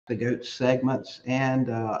the GOAT segments, and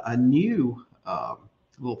a new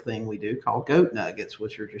little thing we do called GOAT Nuggets,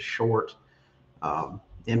 which are just short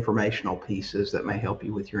informational pieces that may help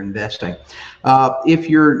you with your investing. If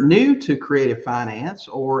you're new to creative finance,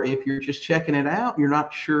 or if you're just checking it out, you're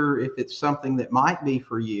not sure if it's something that might be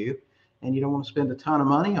for you, and you don't want to spend a ton of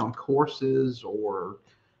money on courses or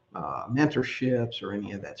mentorships or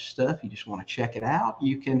any of that stuff, you just want to check it out,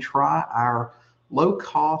 you can try our low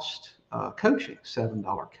cost coaching. $7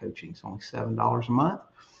 coaching. It's only $7 a month.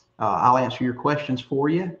 I'll answer your questions for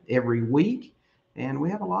you every week. And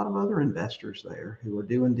we have a lot of other investors there who are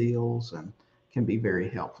doing deals and can be very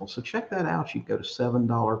helpful. So check that out. You can go to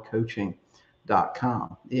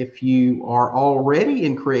 $7coaching.com. If you are already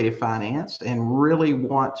in creative finance and really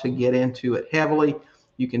want to get into it heavily,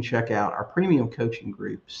 you can check out our premium coaching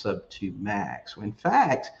group, Sub 2 Max. In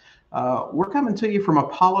fact, we're coming to you from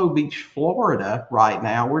Apollo Beach, Florida right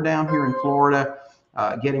now. We're down here in Florida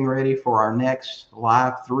getting ready for our next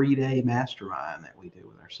live 3-day mastermind that we do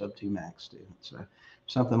with our Sub 2 Max students. So if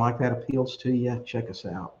something like that appeals to you, check us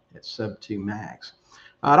out at Sub 2 Max.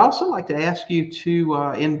 I'd also like to ask you to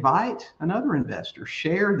invite another investor.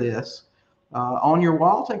 Share this on your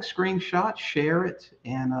wall, take screenshots, share it,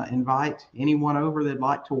 and invite anyone over that'd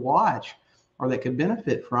like to watch or that could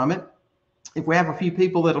benefit from it. If we have a few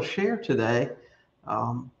people that'll share today,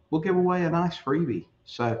 we'll give away a nice freebie.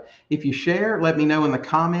 So if you share, let me know in the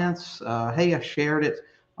comments, hey, I shared it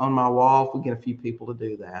on my wall. If we get a few people to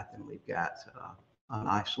do that, then we've got a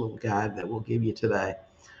nice little guide that we'll give you today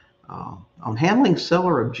on handling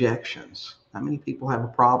seller objections. How many people have a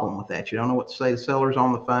problem with that? You don't know what to say to sellers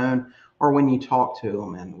on the phone or when you talk to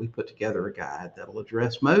them, and we put together a guide that'll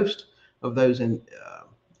address most of those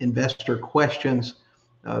investor questions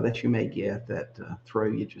that you may get that throw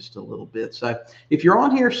you just a little bit. So if you're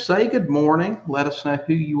on here, say good morning. Let us know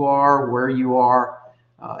who you are, where you are,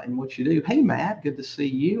 and what you do. Hey, Matt, good to see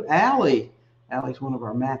you. Allie's one of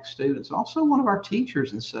our Max students, also one of our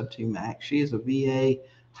teachers in Sub 2 Max. She is a VA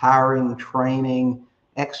hiring, training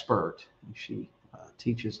expert, and she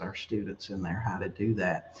teaches our students in there how to do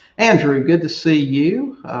that. Andrew, good to see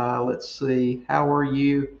you. Let's see, how are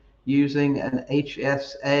you using an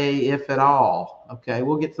HSA, if at all? Okay,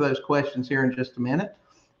 we'll get to those questions here in just a minute.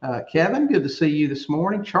 Kevin, good to see you this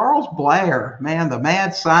morning. Charles Blair, man, the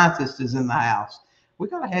mad scientist is in the house. We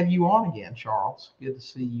got to have you on again, Charles. Good to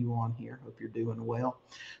see you on here. Hope you're doing well.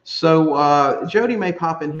 So Jody may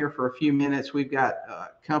pop in here for a few minutes. We've got a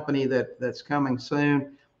company that's coming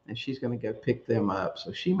soon, and she's going to go pick them up.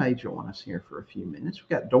 So she may join us here for a few minutes. We've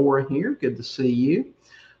got Dora here. Good to see you.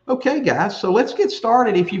 Okay, guys, so let's get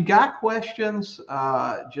started. If you've got questions,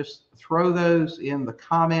 just throw those in the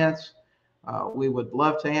comments. We would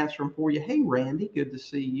love to answer them for you. Hey, Randy, good to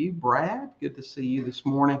see you. Brad, good to see you this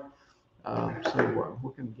morning. So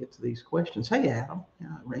we're going to get to these questions. Hey, Adam,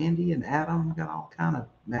 Randy and Adam, we got all kind of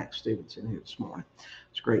Max students in here this morning.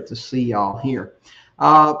 It's great to see y'all here.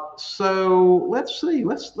 So let's see.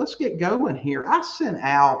 Let's get going here. I sent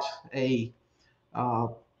out a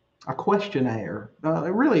questionnaire.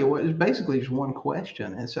 Really, it was basically just one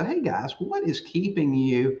question, and said, hey guys, what is keeping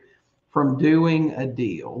you from doing a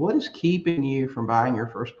deal? What is keeping you from buying your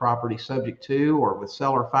first property subject to or with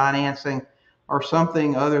seller financing or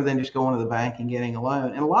something other than just going to the bank and getting a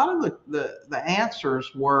loan? And a lot of the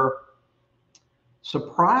answers were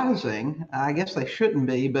surprising. I guess they shouldn't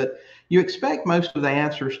be, but you expect most of the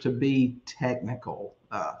answers to be technical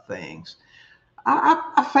things.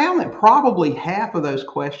 I found that probably half of those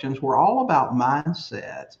questions were all about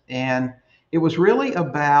mindset, and it was really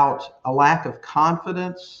about a lack of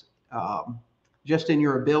confidence just in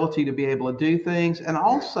your ability to be able to do things, and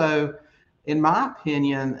also, in my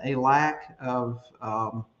opinion, a lack of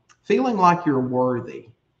feeling like you're worthy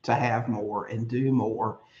to have more and do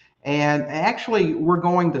more. And actually, we're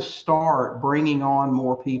going to start bringing on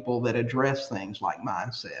more people that address things like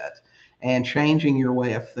mindset and changing your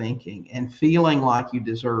way of thinking and feeling like you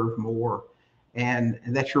deserve more and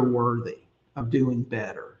that you're worthy of doing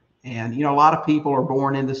better. And, you know, a lot of people are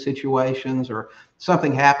born into situations or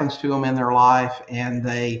something happens to them in their life, and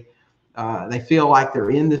they feel like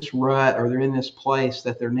they're in this rut or they're in this place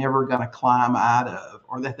that they're never going to climb out of,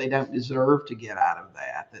 or that they don't deserve to get out of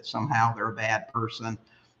that somehow they're a bad person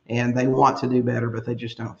and they want to do better, but they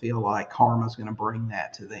just don't feel like karma's going to bring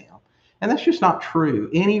that to them. And that's just not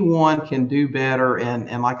true. Anyone can do better.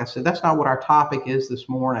 And like I said, that's not what our topic is this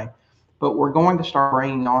morning, but we're going to start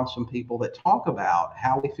bringing on some people that talk about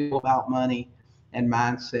how we feel about money and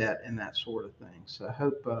mindset and that sort of thing. So I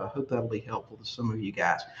hope that'll be helpful to some of you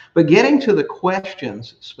guys. But getting to the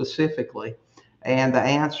questions specifically and the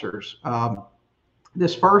answers,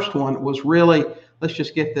 this first one was really let's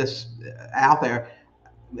just get this out there.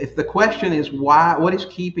 If the question is why, what is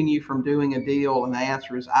keeping you from doing a deal, and the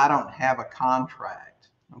answer is I don't have a contract.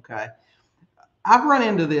 Okay, I've run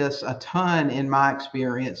into this a ton in my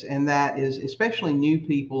experience, and that is especially new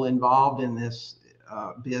people involved in this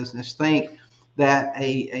business think that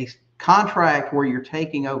a contract where you're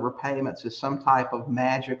taking over payments is some type of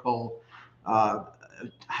magical, uh,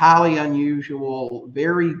 highly unusual,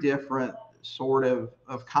 very different sort of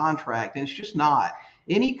contract. And it's just not.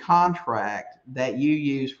 Any contract that you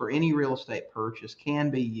use for any real estate purchase can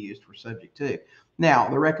be used for subject to. Now,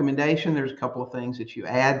 the recommendation, there's a couple of things that you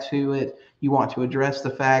add to it. You want to address the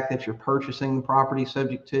fact that you're purchasing the property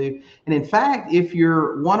subject to. And in fact, if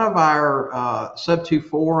you're one of our Sub 2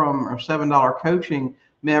 Forum or $7 coaching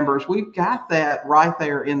members, we've got that right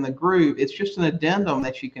there in the group. It's just an addendum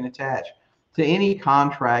that you can attach to any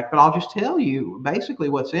contract, but I'll just tell you basically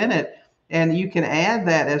what's in it. And you can add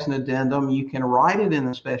that as an addendum. You can write it in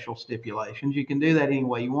the special stipulations. You can do that any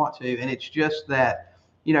way you want to. And it's just that,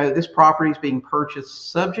 this property is being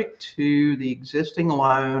purchased subject to the existing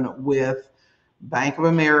loan with Bank of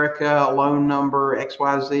America, loan number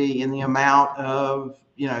XYZ in the amount of,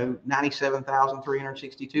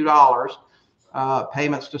 $97,362,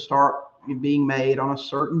 payments to start being made on a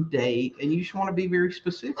certain date. And you just want to be very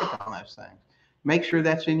specific on those things. Make sure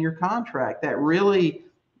that's in your contract. That really,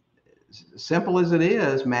 simple as it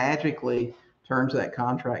is, magically turns that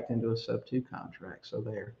contract into a Sub 2 contract. So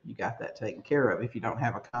there, you got that taken care of. If you don't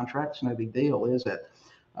have a contract, it's no big deal, is it?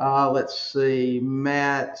 Let's see.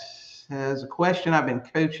 Matt has a question. I've been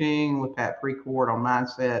coaching with Pat Precourt on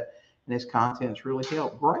mindset, and his content's really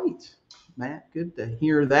helped. Great, Matt. Good to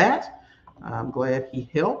hear that. I'm glad he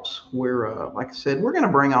helps. We're, like I said, we're going to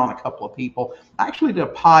bring on a couple of people. I actually did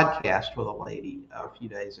a podcast with a lady a few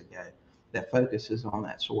days ago that focuses on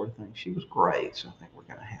that sort of thing. She was great, so I think we're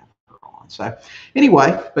going to have her on. So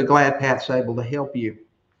anyway, but glad Pat's able to help you.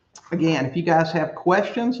 Again, if you guys have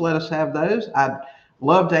questions, let us have those. I'd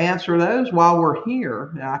love to answer those while we're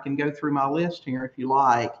here. Now, I can go through my list here if you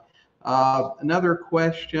like. Another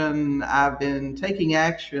question, I've been taking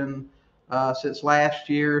action since last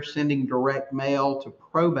year, sending direct mail to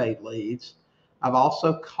probate leads. I've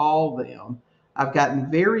also called them. I've gotten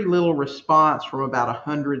very little response from about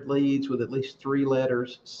 100 leads with at least 3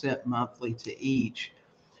 letters sent monthly to each.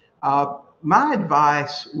 My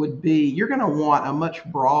advice would be you're going to want a much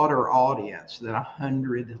broader audience than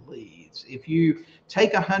 100 leads. If you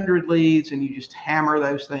take 100 leads and you just hammer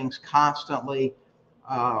those things constantly,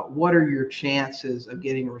 what are your chances of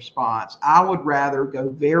getting a response? I would rather go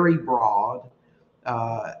very broad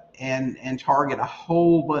and target a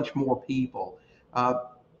whole bunch more people.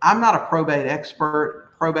 I'm not a probate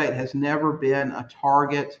expert. Probate has never been a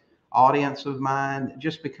target audience of mine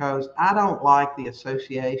just because I don't like the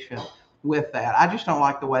association with that. I just don't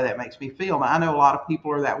like the way that makes me feel. Now, I know a lot of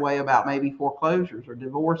people are that way about maybe foreclosures or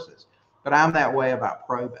divorces, but I'm that way about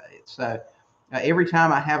probate. So every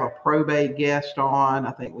time I have a probate guest on,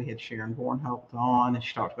 I think we had Sharon Bornholt on, and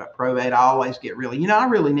she talked about probate. I always get really, I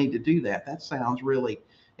really need to do that. That sounds really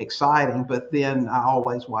exciting, but then I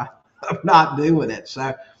always wind up not doing it.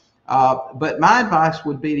 So, but my advice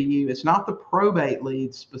would be to you, it's not the probate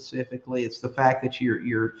leads specifically, it's the fact that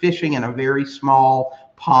you're fishing in a very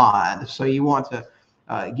small pond. So you want to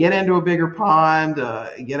get into a bigger pond,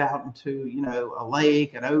 get out into, a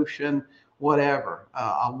lake, an ocean, whatever.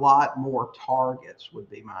 A lot more targets would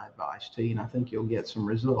be my advice to you, and I think you'll get some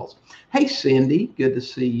results. Hey, Cindy, good to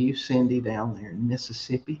see you. Cindy down there in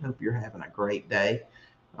Mississippi. Hope you're having a great day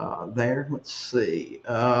there. Let's see.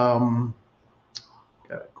 Got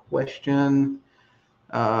a question.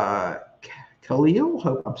 Khalil,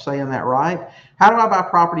 hope I'm saying that right. How do I buy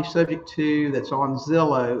property subject to that's on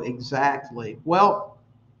Zillow exactly? Well,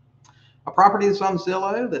 a property that's on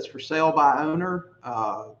Zillow that's for sale by owner,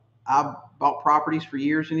 I've bought properties for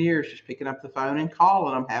years and years, just picking up the phone and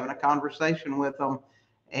calling them, having a conversation with them,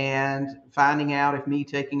 and finding out if me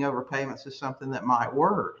taking over payments is something that might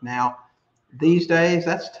work. Now, these days,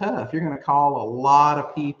 that's tough. You're going to call a lot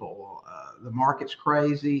of people. The market's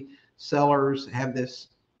crazy. Sellers have this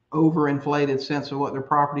overinflated sense of what their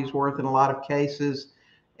property's worth in a lot of cases,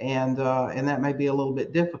 and that may be a little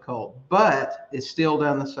bit difficult, but it's still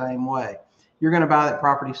done the same way. You're going to buy that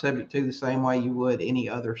property subject to the same way you would any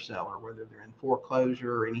other seller, whether they're in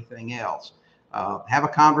foreclosure or anything else. Have a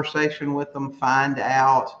conversation with them, find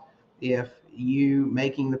out if you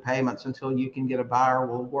making the payments until you can get a buyer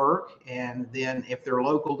will work. And then if they're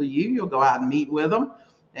local to you, you'll go out and meet with them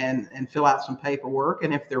and fill out some paperwork.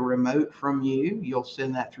 And if they're remote from you, you'll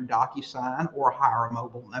send that through DocuSign or hire a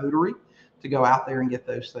mobile notary to go out there and get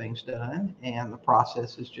those things done. And the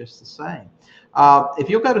process is just the same. If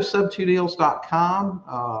you'll go to sub2deals.com,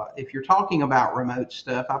 if you're talking about remote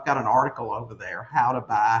stuff, I've got an article over there, how to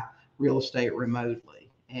buy real estate remotely.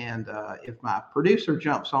 And if my producer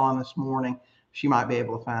jumps on this morning, she might be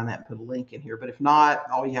able to find that and put a link in here. But if not,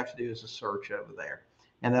 all you have to do is a search over there.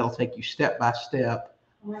 And that'll take you step by step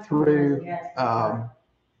through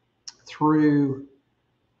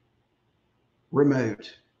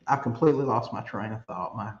remote. I've completely lost my train of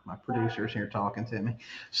thought. My producer's here talking to me.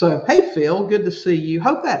 So, hey, Phil, good to see you.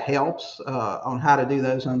 Hope that helps on how to do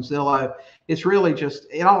those on Zillow. It's really just,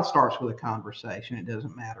 it all starts with a conversation. It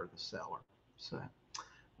doesn't matter the seller. So,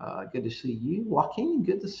 good to see you. Joaquin,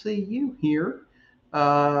 good to see you here.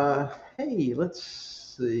 Hey, let's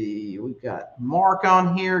see. We've got Mark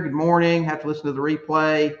on here. Good morning. Have to listen to the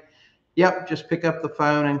replay. Yep, just pick up the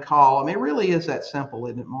phone and call. I mean, it really is that simple,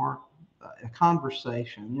 isn't it, Mark? A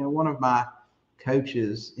conversation. You know, one of my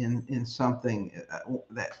coaches in something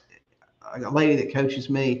that a lady that coaches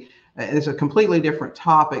me, it's a completely different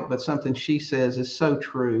topic, but something she says is so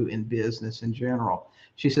true in business in general.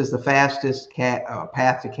 She says the fastest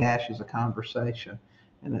path to cash is a conversation,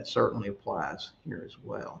 and that certainly applies here as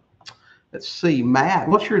well. Let's see, Matt,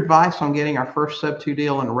 what's your advice on getting our first sub-2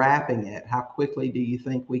 deal and wrapping it? How quickly do you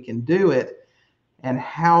think we can do it? And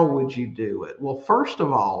how would you do it? Well, first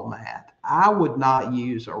of all, Matt, I would not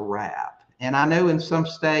use a wrap. And I know in some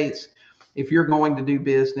states, if you're going to do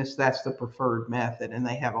business, that's the preferred method. And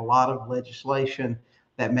they have a lot of legislation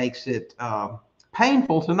that makes it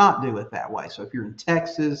painful to not do it that way. So if you're in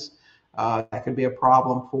Texas, that could be a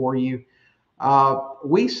problem for you.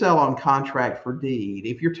 We sell on contract for deed.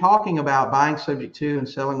 If you're talking about buying subject to and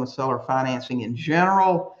selling with seller financing in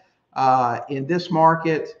general, in this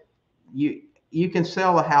market, you can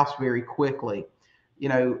sell a house very quickly. You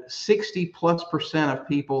know, 60+% of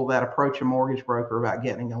people that approach a mortgage broker about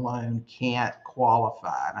getting a loan can't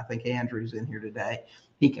qualify. And I think Andrew's in here today.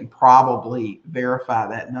 He can probably verify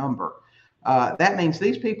that number. That means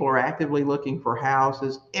these people are actively looking for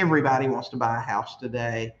houses. Everybody wants to buy a house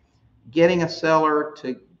today. Getting a seller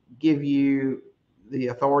to give you the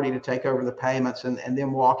authority to take over the payments and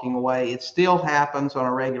then walking away, it still happens on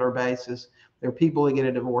a regular basis. There are people that get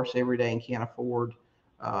a divorce every day and can't afford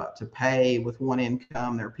to pay with one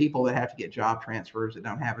income. There are people that have to get job transfers that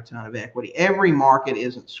don't have a ton of equity. Every market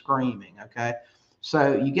isn't screaming, okay?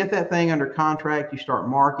 So you get that thing under contract, you start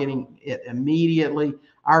marketing it immediately.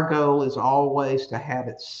 Our goal is always to have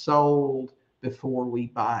it sold before we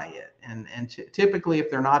buy it. And typically,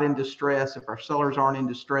 if they're not in distress, if our sellers aren't in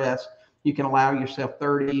distress, you can allow yourself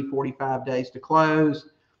 30, 45 days to close,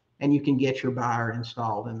 and you can get your buyer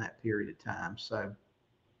installed in that period of time. So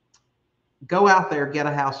go out there, get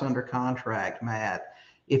a house under contract, Matt.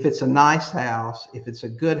 If it's a nice house, if it's a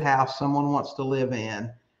good house someone wants to live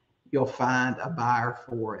in, you'll find a buyer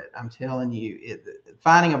for it. I'm telling you,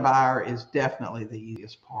 finding a buyer is definitely the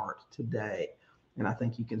easiest part today. And I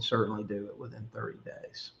think you can certainly do it within 30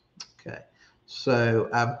 days. Okay. So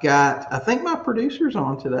I think my producer's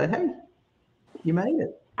on today. Hey, you made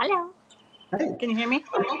it. Hello. Hey. Can you hear me?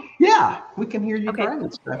 Yeah, we can hear you okay.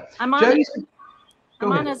 great. So, I'm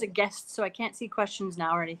on as a guest, so I can't see questions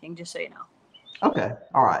now or anything, just so you know. Okay.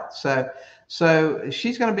 All right. So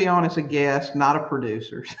she's going to be on as a guest, not a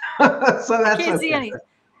producer. So that's I can't okay. see any.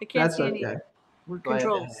 I can't That's see okay. any We're glad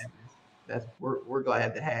controls. to have you. We're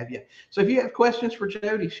glad to have you. So if you have questions for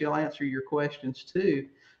Jody, she'll answer your questions too.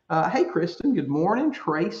 Hey, Kristen, good morning.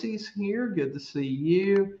 Tracy's here. Good to see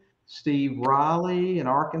you. Steve Riley in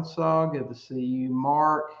Arkansas. Good to see you.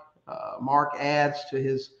 Mark adds to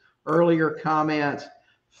his earlier comment,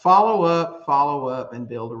 follow up, and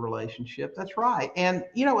build a relationship. That's right. And,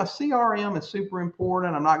 you know, a CRM is super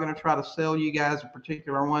important. I'm not going to try to sell you guys a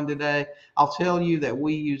particular one today. I'll tell you that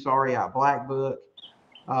we use REI Black Book.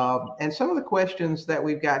 And some of the questions that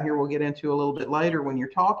we've got here we'll get into a little bit later when you're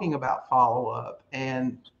talking about follow-up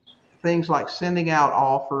and things like sending out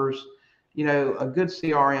offers. You know, a good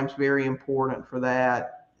CRM is very important for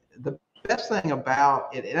that. The best thing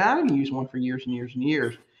about it, and I didn't use one for years and years and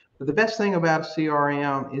years, but the best thing about a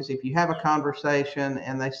CRM is if you have a conversation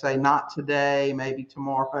and they say not today, maybe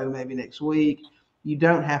tomorrow, maybe next week, you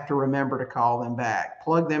don't have to remember to call them back.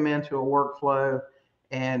 Plug them into a workflow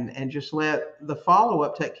and just let the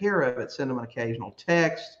follow-up take care of it. Send them an occasional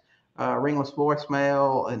text, ringless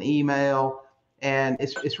voicemail, an email. And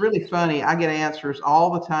it's really funny. I get answers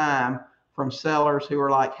all the time from sellers who are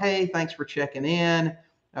like, hey, thanks for checking in.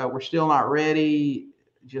 We're still not ready.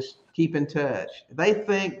 Just keep in touch. They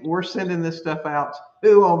think we're sending this stuff out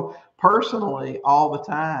to them personally all the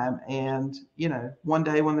time. And, you know, one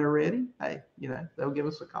day when they're ready, hey, you know, they'll give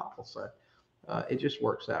us a call. So It just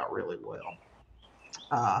works out really well.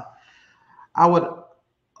 Uh, I would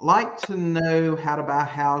like to know how to buy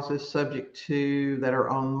houses subject to that are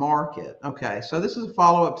on market. Okay, so this is a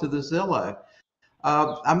follow up to the Zillow.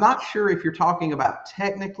 I'm not sure if you're talking about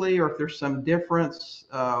technically or if there's some difference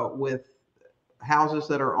with houses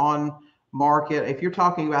that are on market. If you're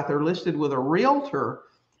talking about they're listed with a realtor,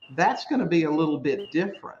 that's going to be a little bit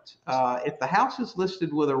different. If the house is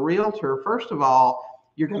listed with a realtor, first of all,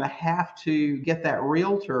 you're going to have to get that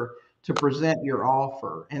realtor to present your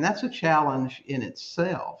offer, and that's a challenge in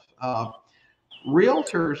itself.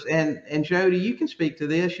 Realtors and Jody, you can speak to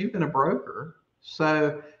this. You've been a broker,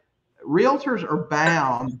 so realtors are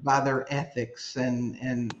bound by their ethics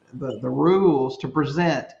and the rules to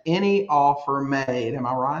present any offer made. Am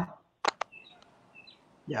I right?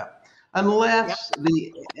 Yeah. Yep. And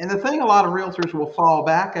the thing a lot of realtors will fall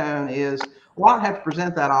back on is, well, I don't have to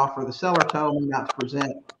present that offer. The seller told me not to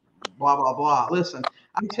present blah, blah, blah. Listen,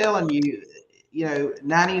 I'm telling you,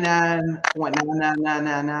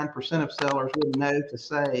 99.99999% of sellers would know to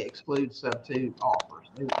say exclude sub two offers.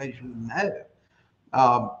 They should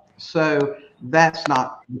know. So that's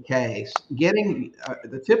not the case. Getting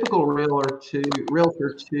the typical realtor to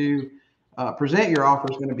present your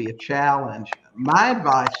offer is going to be a challenge. My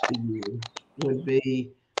advice to you would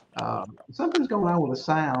be something's going on with the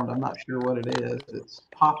sound. I'm not sure what it is. It's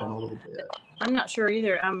popping a little bit. I'm not sure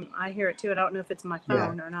either. I hear it too. I don't know if it's my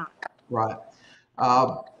phone or not. Right.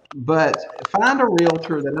 Uh, but find a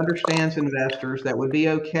realtor that understands investors that would be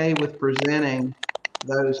okay with presenting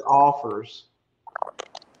those offers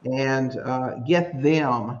and get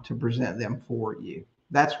them to present them for you.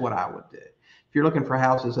 That's what I would do. If you're looking for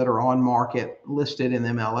houses that are on market listed in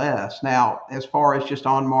MLS. Now, as far as just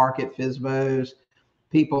on market FSBOs,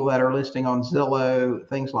 people that are listing on Zillow,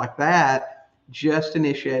 things like that, just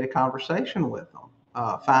initiate a conversation with them.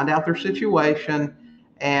 Find out their situation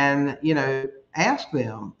and, ask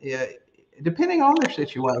them, depending on their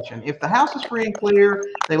situation. If the house is free and clear,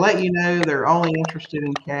 they let you know they're only interested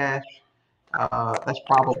in cash, that's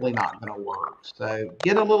probably not going to work. So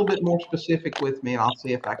get a little bit more specific with me, and I'll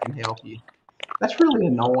see if I can help you. That's really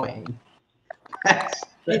annoying. It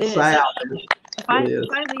That is. sound If it I is.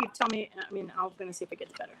 leave, tell me. I'm going to see if it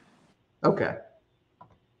gets better. Okay.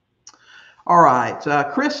 All right,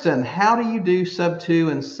 Kristen, how do you do sub two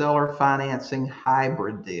and seller financing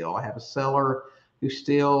hybrid deal? I have a seller who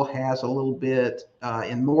still has a little bit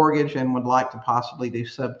in mortgage and would like to possibly do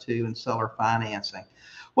sub two and seller financing.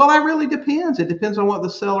 Well, that really depends. It depends on what the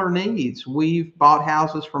seller needs. We've bought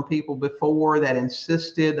houses from people before that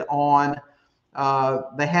insisted on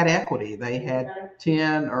they had equity. They had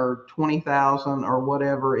 10 or 20,000 or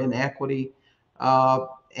whatever in equity,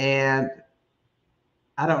 and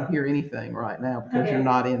I don't hear anything right now because you're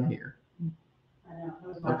not in here. I know, it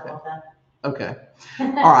was my fault then. Okay.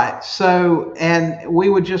 All right. So, and we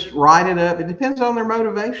would just write it up. It depends on their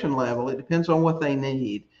motivation level. It depends on what they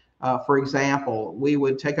need. For example, we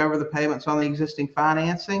would take over the payments on the existing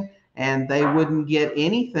financing and they wouldn't get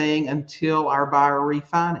anything until our buyer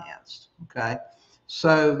refinanced. Okay.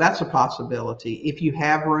 So that's a possibility. If you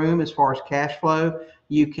have room as far as cash flow,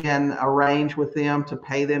 you can arrange with them to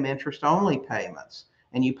pay them interest only payments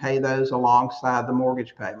and you pay those alongside the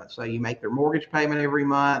mortgage payment. So you make their mortgage payment every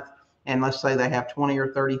month, and let's say they have 20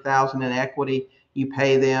 or 30,000 in equity, you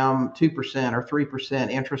pay them 2% or 3%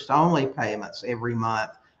 interest only payments every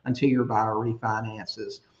month until your buyer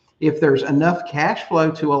refinances. If there's enough cash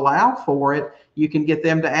flow to allow for it, you can get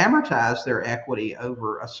them to amortize their equity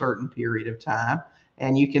over a certain period of time,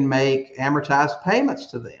 and you can make amortized payments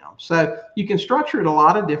to them. So you can structure it a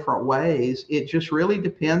lot of different ways. It just really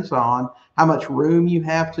depends on how much room you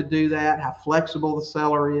have to do that, how flexible the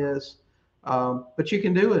seller is. But you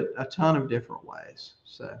can do it a ton of different ways.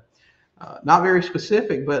 So not very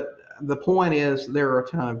specific, but the point is there are a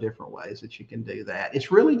ton of different ways that you can do that.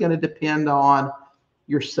 It's really going to depend on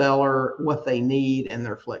your seller, what they need, and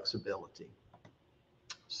their flexibility.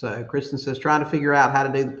 So Kristen says, trying to figure out how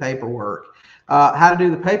to do the paperwork. How to do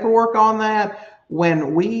the paperwork on that,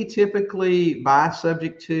 when we typically buy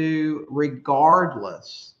subject to,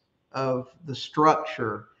 regardless of the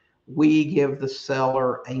structure, we give the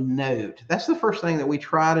seller a note. That's the first thing that we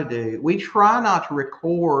try to do. We try not to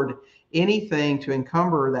record anything to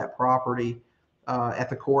encumber that property at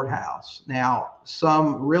the courthouse. Now,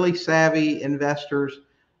 some really savvy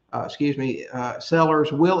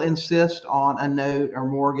sellers will insist on a note or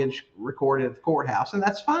mortgage recorded at the courthouse, and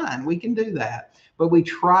that's fine. We can do that, but we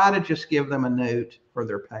try to just give them a note for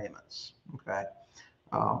their payments. Okay,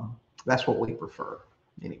 that's what we prefer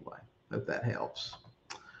anyway. Hope that helps.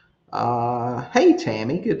 Hey,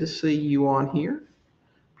 Tammy, good to see you on here.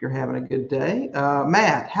 you're having a good day.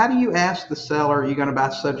 Matt, how do you ask the seller you're going to buy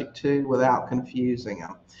subject to without confusing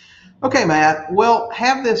them? Okay, Matt. Well,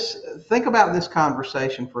 think about this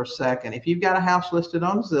conversation for a second. If you've got a house listed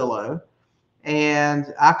on Zillow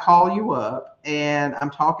and I call you up and I'm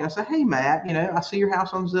talking, I say, hey, Matt, I see your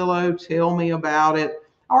house on Zillow. Tell me about it.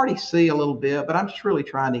 I already see a little bit, but I'm just really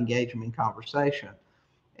trying to engage them in conversation.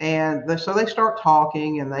 And so they start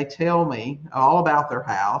talking and they tell me all about their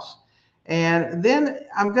house. And then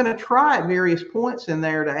I'm going to try at various points in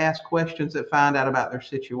there to ask questions that find out about their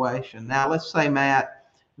situation. Now, let's say, Matt,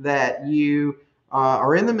 that you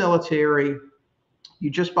are in the military. You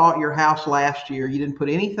just bought your house last year. You didn't put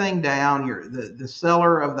anything down. The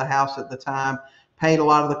seller of the house at the time paid a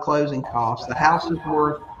lot of the closing costs. The house is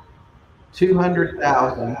worth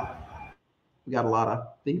 $200,000. We got a lot of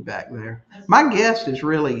feedback there. My guest is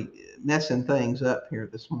really messing things up here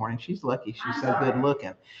this morning. She's lucky she's so good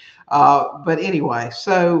looking. But anyway,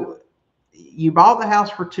 so you bought the house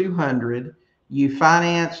for $200,000. You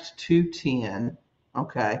financed $210,000.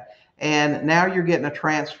 Okay. And now you're getting a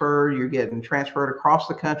transfer. You're getting transferred across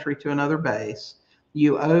the country to another base.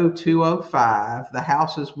 You owe $205,000. The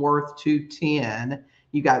house is worth $210,000.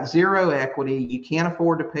 You got zero equity. You can't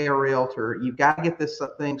afford to pay a realtor. You've got to get this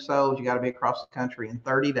thing sold. You got to be across the country in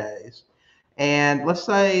 30 days. And let's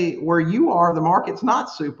say where you are, the market's not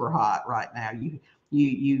super hot right now.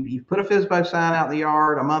 You put a FSBO sign out in the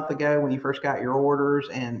yard a month ago when you first got your orders,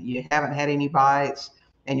 and you haven't had any bites,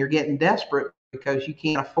 and you're getting desperate because you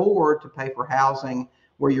can't afford to pay for housing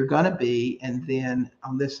where you're going to be, and then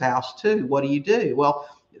on this house too. What do? Well,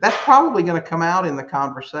 that's probably going to come out in the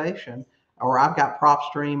conversation. Or I've got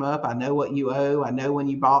PropStream up. I know what you owe. I know when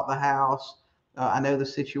you bought the house. I know the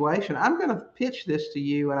situation. I'm going to pitch this to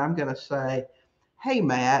you, and I'm going to say, hey,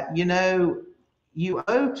 Matt, you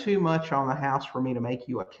owe too much on the house for me to make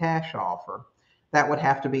you a cash offer. That would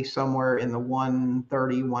have to be somewhere in the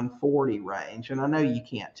 130, 140 range. And I know you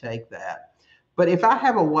can't take that. But if I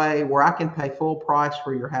have a way where I can pay full price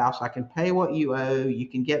for your house, I can pay what you owe, you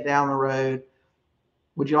can get down the road.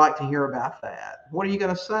 Would you like to hear about that? What are you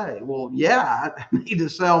going to say? Well, yeah, I need to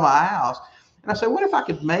sell my house. And I said, what if I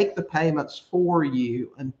could make the payments for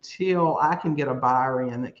you until I can get a buyer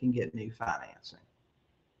in that can get new financing?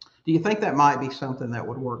 Do you think that might be something that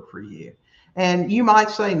would work for you? And you might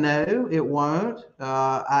say, no, it won't.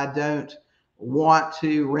 I don't want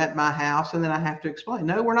to rent my house. And then I have to explain,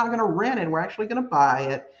 no, we're not going to rent it. We're actually going to buy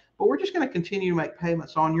it. But we're just going to continue to make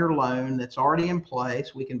payments on your loan that's already in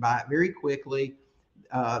place. We can buy it very quickly.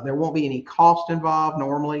 There won't be any cost involved.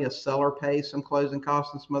 Normally, a seller pays some closing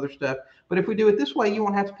costs and some other stuff. But if we do it this way, you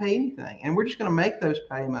won't have to pay anything. And we're just going to make those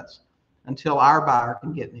payments until our buyer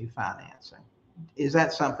can get new financing. Is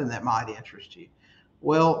that something that might interest you?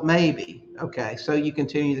 Well, maybe. Okay, so you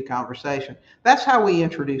continue the conversation. That's how we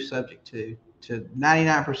introduce subject to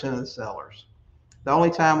 99% of the sellers. The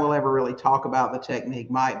only time we'll ever really talk about the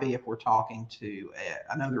technique might be if we're talking to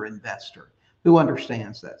another investor who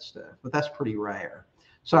understands that stuff, but that's pretty rare.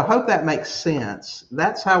 So I hope that makes sense.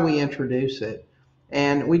 That's how we introduce it,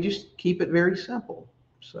 and we just keep it very simple.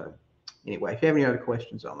 So anyway, if you have any other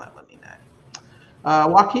questions on that, let me know.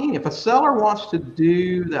 Joaquin, if a seller wants to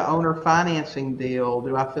do the owner financing deal,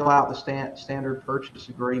 do I fill out the standard purchase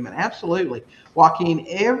agreement? Absolutely. Joaquin,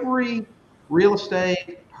 every real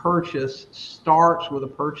estate purchase starts with a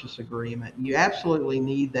purchase agreement. You absolutely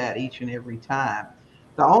need that each and every time.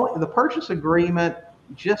 The purchase agreement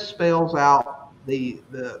just spells out the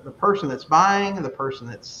person that's buying, the person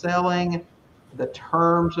that's selling, the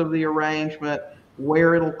terms of the arrangement,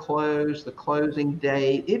 where it'll close, the closing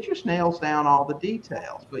date. It just nails down all the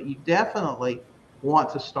details. But you definitely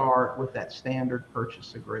want to start with that standard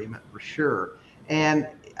purchase agreement for sure. And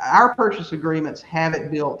our purchase agreements have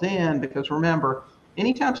it built in because remember,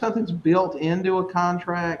 anytime something's built into a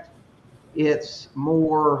contract, it's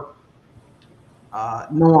more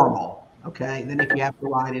normal, okay, than if you have to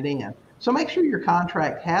write it in. So make sure your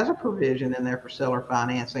contract has a provision in there for seller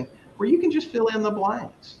financing where you can just fill in the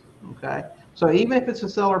blanks, okay? So even if it's a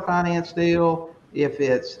seller finance deal, if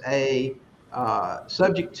it's a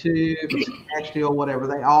subject to, if it's a cash deal, whatever,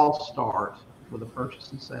 they all start with a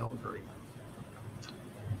purchase and sale agreement.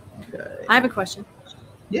 Okay. I have a question.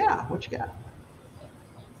 Yeah, what you got?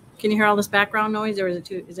 Can you hear all this background noise, or is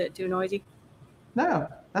it too noisy? No,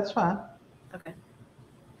 that's fine. Okay.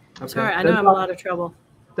 Okay. Sorry, I know I'm a lot of trouble.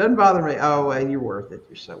 Doesn't bother me. Oh, well, you're worth it.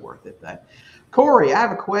 You're so worth it, though. Corey, I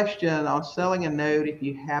have a question on selling a note. If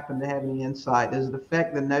you happen to have any insight, does it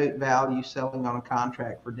affect the note value selling on a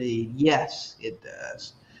contract for deed? Yes, it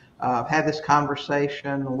does. I've had this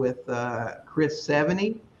conversation with Chris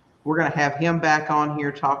 70. We're going to have him back on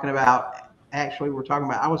here talking about actually were talking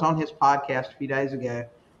about, I was on his podcast a few days ago,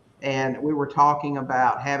 and we were talking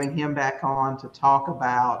about having him back on to talk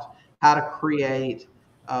about how to create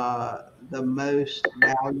the most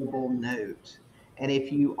valuable note. And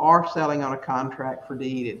if you are selling on a contract for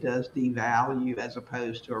deed, it does devalue as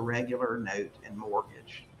opposed to a regular note and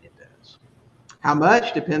mortgage. It does. How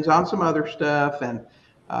much depends on some other stuff, and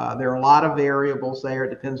there are a lot of variables there.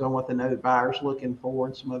 It depends on what the note buyer's looking for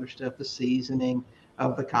and some other stuff, the seasoning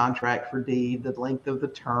of the contract for deed, the length of the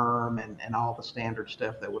term, and all the standard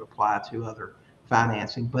stuff that would apply to other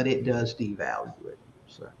financing, but it does devalue it.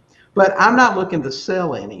 So, but I'm not looking to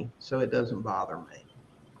sell any, so it doesn't bother me.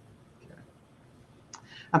 Okay.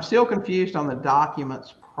 I'm still confused on the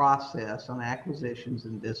documents process on acquisitions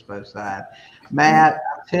and dispo side. Matt,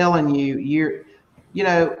 I'm telling you, you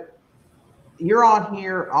know, you're on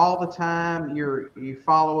here all the time. You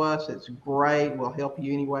follow us. It's great. We'll help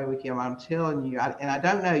you any way we can. I'm telling you, and I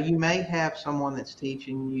don't know, you may have someone that's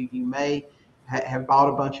teaching you. You may have bought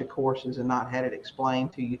a bunch of courses and not had it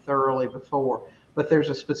explained to you thoroughly before. But there's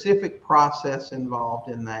a specific process involved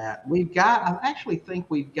in that. I actually think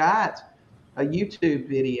we've got a YouTube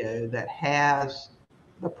video that has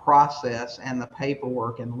the process and the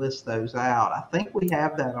paperwork and lists those out. I think we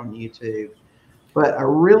have that on YouTube. But a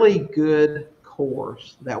really good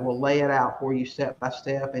course that will lay it out for you step by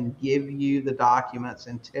step and give you the documents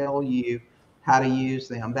and tell you how to use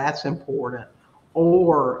them. That's important.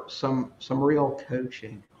 Or some real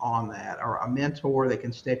coaching on that, or a mentor that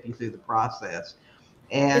can step you through the process.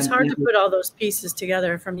 And it's hard to put all those pieces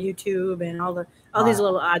together from YouTube and all these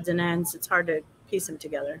little odds and ends. It's hard to piece them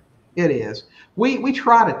together. It is. We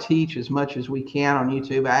try to teach as much as we can on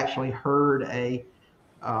YouTube. I actually heard a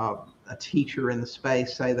teacher in the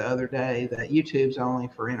space say the other day that YouTube's only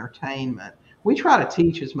for entertainment. We try to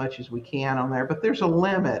teach as much as we can on there, but there's a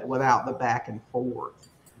limit without the back and forth.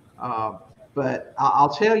 But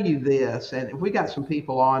I'll tell you this, and we got some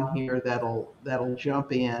people on here that'll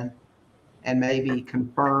jump in and maybe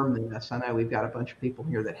confirm this. I know we've got a bunch of people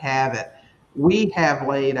here that have it. We have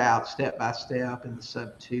laid out step by step in the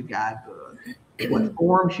Sub 2 guidebook what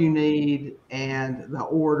forms you need and the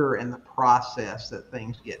order and the process that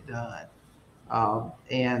things get done.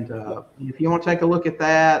 If you want to take a look at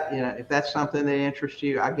that, if that's something that interests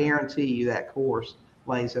you, I guarantee you that course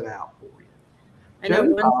lays it out for you. I know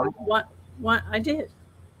one I did.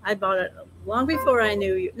 I bought it long before I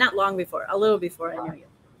knew you. Not long before, a little before I knew you.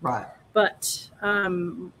 Right. But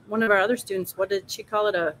one of our other students, what did she call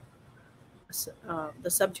it? The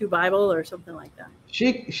Sub 2 Bible or something like that.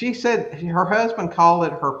 She said her husband called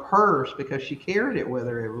it her purse because she carried it with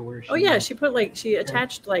her everywhere. Oh yeah, she put she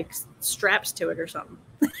attached straps to it or something.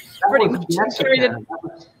 Pretty much. Jessica.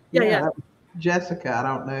 Yeah. Jessica, I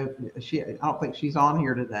don't know. I don't think she's on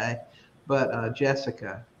here today, but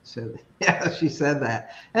Jessica said, yeah, she said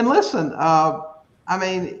that. And listen, I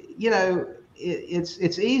mean,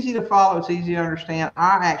 it's easy to follow. It's easy to understand.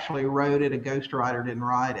 I actually wrote it. A ghostwriter didn't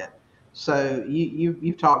write it. So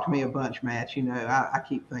you've talked to me a bunch, Matt. I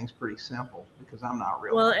keep things pretty simple because I'm not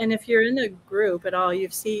real. Well, and if you're in the group at all, you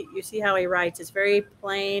see how he writes. It's very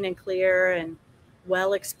plain and clear and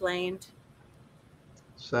well explained.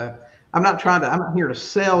 So I'm not here to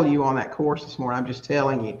sell you on that course this morning. I'm just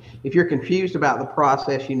telling you, if you're confused about the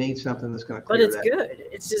process, you need something that's going to clear that. But it's good.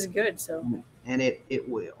 It's just good. So. And it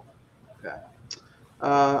will. Okay.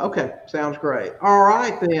 Okay, sounds great. All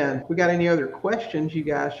right, then. If we got any other questions, you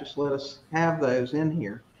guys just let us have those in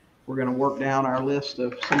here. We're going to work down our list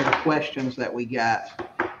of some of the questions that we got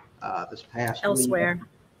this past Elsewhere.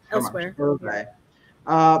 Survey.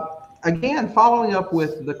 Again, following up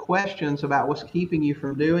with the questions about what's keeping you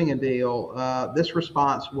from doing a deal, this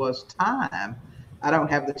response was time. I don't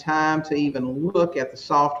have the time to even look at the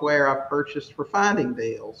software I've purchased for finding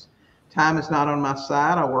deals. Time is not on my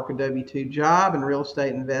side. I work a W-2 job, and real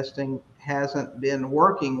estate investing hasn't been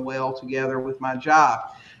working well together with my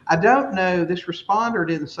job. I don't know. This responder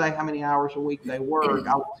didn't say how many hours a week they work.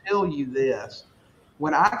 I will tell you this.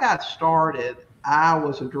 When I got started, I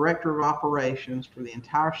was a director of operations for the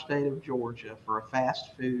entire state of Georgia for a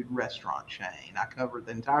fast food restaurant chain. I covered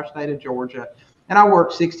the entire state of Georgia, and I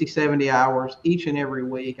worked 60, 70 hours each and every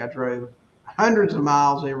week. I drove hundreds of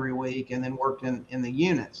miles every week and then worked in the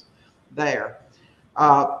units there.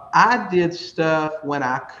 I did stuff when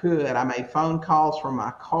I could. I made phone calls from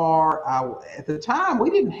my car. At the time, we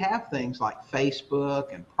didn't have things like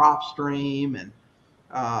Facebook and PropStream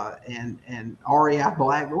and REI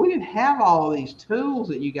Black, but we didn't have all of these tools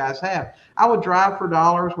that you guys have. I would drive for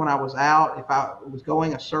dollars when I was out. If I was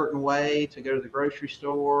going a certain way to go to the grocery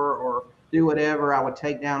store or do whatever, I would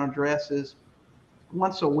take down addresses.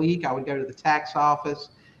 Once a week, I would go to the tax office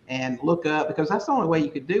and look up, because that's the only way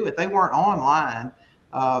you could do it. They weren't online.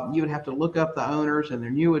 You would have to look up the owners and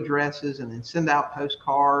their new addresses and then send out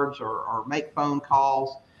postcards or make phone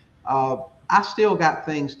calls. I still got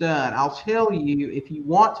things done. I'll tell you, if you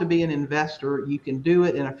want to be an investor, you can do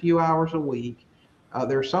it in a few hours a week.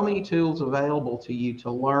 There are so many tools available to you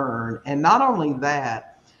to learn. And not only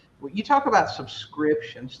that, you talk about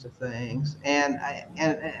subscriptions to things, and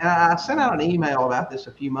I sent out an email about this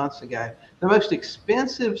a few months ago. The most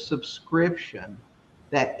expensive subscription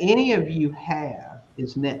that any of you have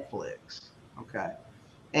is Netflix. Okay.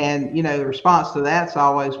 And the response to that's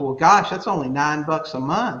always, well, gosh, that's only $9 a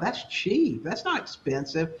month. That's cheap. That's not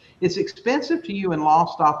expensive. It's expensive to you in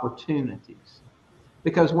lost opportunities.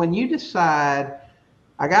 Because when you decide,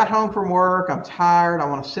 I got home from work, I'm tired, I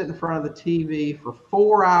want to sit in front of the TV for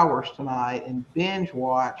 4 hours tonight and binge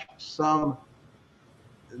watch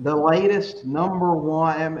the latest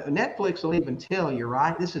 #1. Netflix will even tell you,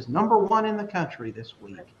 right? This is #1 in the country this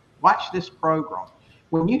week. Watch this program.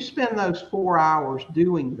 When you spend those 4 hours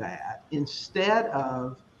doing that, instead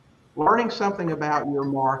of learning something about your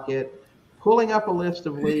market, pulling up a list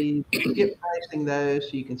of leads, skip tracing those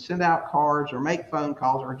so you can send out cards or make phone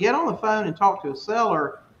calls or get on the phone and talk to a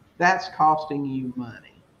seller, that's costing you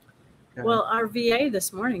money. Okay? Well, our VA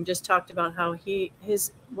this morning just talked about how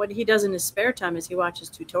what he does in his spare time is he watches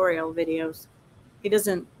tutorial videos. He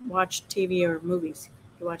doesn't watch TV or movies.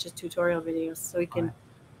 He watches tutorial videos so he can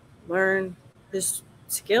learn his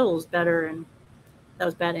skills better. And that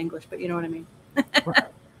was bad English, but you know what I mean. Right.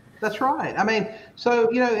 That's right. I mean, so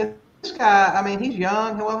and this guy, I mean, he's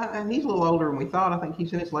young. Well, and he's a little older than we thought. I think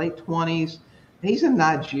he's in his late 20s. He's in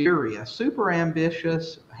Nigeria, super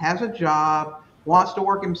ambitious, has a job, wants to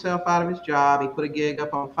work himself out of his job. He put a gig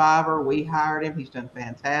up on Fiverr. We hired him. He's done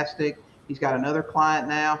fantastic. He's got another client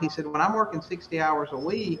now. He said, when I'm working 60 hours a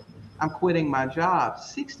week, I'm quitting my job.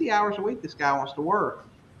 60 hours a week this guy wants to work.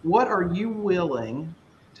 What are you willing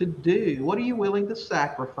to do? What are you willing to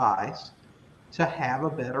sacrifice to have a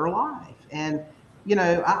better life? And,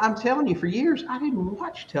 I'm telling you, for years, I didn't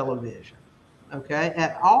watch television, okay,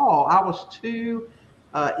 at all. I was too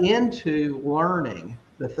into learning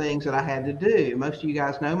the things that I had to do. Most of you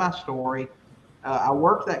guys know my story. I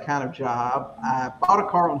worked that kind of job. I bought a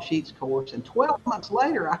Carlton Sheets course, and 12 months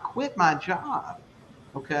later, I quit my job.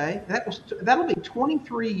 Okay, that'll be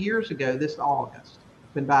 23 years ago this August.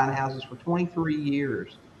 Been buying houses for 23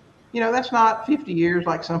 years. That's not 50 years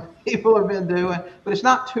like some people have been doing, but it's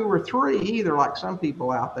not 2 or 3 either like some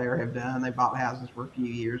people out there have done. They bought houses for a few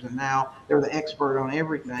years and now they're the expert on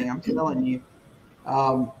everything. I'm telling you,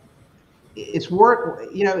 it's worth,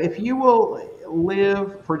 if you will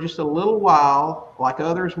live for just a little while like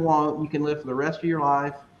others won't, you can live for the rest of your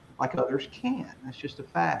life like others can't. That's just a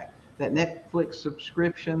fact. That Netflix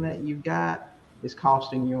subscription that you've got is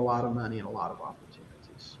costing you a lot of money and a lot of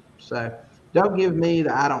opportunities. So don't give me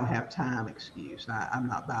the I don't have time excuse. I'm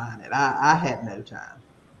not buying it. I had no time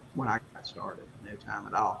when I got started, no time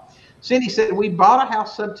at all. Cindy said, we bought a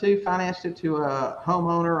house sub-2, financed it to a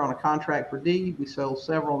homeowner on a contract for deed. We sold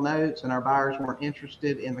several notes and our buyers weren't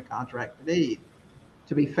interested in the contract for deed.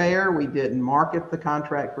 To be fair, we didn't market the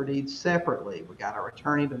contract for deed separately. We got our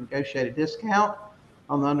attorney to negotiate a discount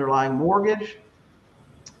on the underlying mortgage,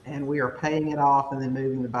 and we are paying it off and then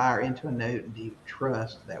moving the buyer into a note and deed of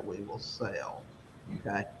trust that we will sell.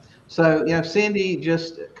 Okay. So, Cindy,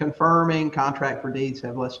 just confirming contract for deeds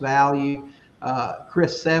have less value.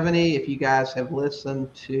 Chris 70, if you guys have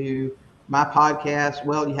listened to my podcast,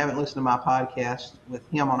 well, you haven't listened to my podcast with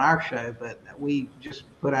him on our show, but we just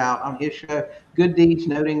put out on his show, Good Deeds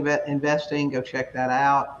Note Investing. Go check that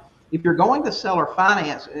out. If you're going to seller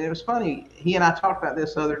finance, it was funny, he and I talked about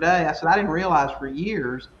this the other day. I said, I didn't realize for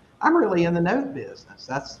years, I'm really in the note business.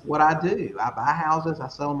 That's what I do. I buy houses, I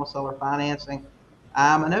sell them with seller financing.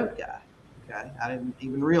 I'm a note guy, okay? I didn't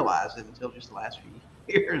even realize it until just the last few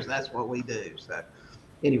years. That's what we do. So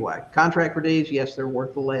anyway, contract for deeds, yes, they're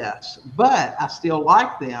worth less, but I still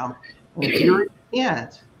like them. And if your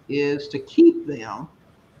intent is to keep them,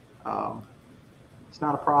 it's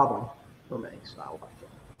not a problem for me, so I like it.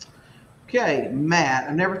 Okay, Matt,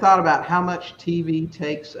 I've never thought about how much TV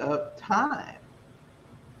takes up time.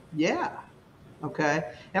 Yeah,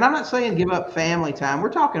 okay. And I'm not saying give up family time. We're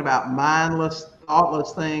talking about mindless,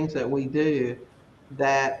 thoughtless things that we do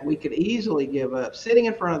that we could easily give up. Sitting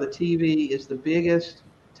in front of the TV is the biggest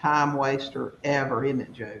time waster ever, isn't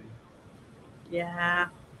it, Jody? Yeah.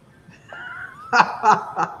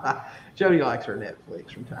 Jody likes her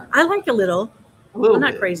Netflix from time to time. I like a little. I'm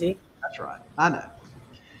not crazy. That's right. I know.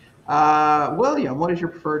 William, what is your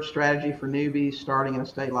preferred strategy for newbies starting in a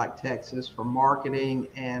state like Texas for marketing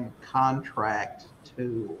and contract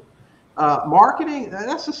Cool. Marketing,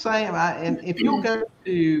 that's the same. And if you'll go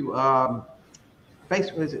to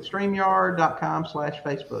Facebook, is it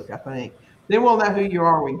StreamYard.com/Facebook, I think, then we'll know who you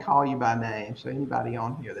are. We can call you by name. So anybody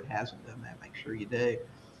on here that hasn't done that, make sure you do.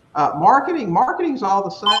 Marketing is all the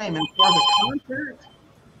same. And for the contract,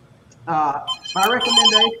 my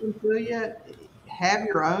recommendation to you, have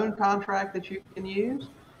your own contract that you can use.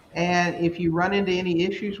 And if you run into any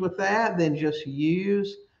issues with that, then just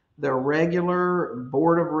use the regular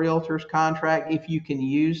Board of Realtors contract. If you can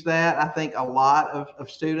use that, I think a lot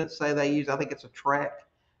of students say they use, I think it's a TREC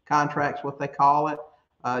contract, what they call it,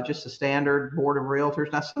 just a standard Board of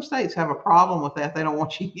Realtors. Now, some states have a problem with that. They don't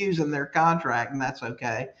want you using their contract, and that's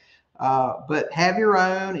okay. But have your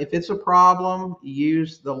own. If it's a problem,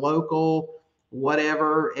 use the local,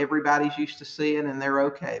 whatever everybody's used to seeing and they're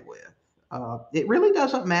okay with. It really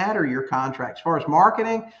doesn't matter your contract. As far as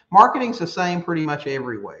marketing's the same pretty much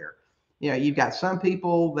everywhere. You've got some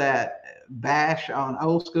people that bash on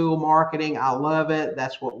old school marketing. I love it.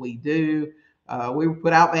 That's what we do. We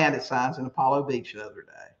put out bandit signs in Apollo Beach the other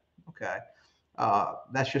day. Okay.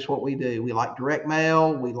 That's just what we do. We like direct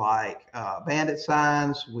mail. We like bandit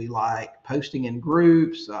signs. We like posting in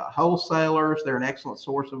groups, wholesalers. They're an excellent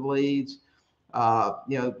source of leads.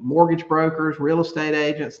 Mortgage brokers, real estate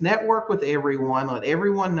agents. Network with everyone. Let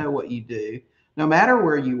everyone know what you do, no matter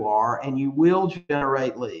where you are, and you will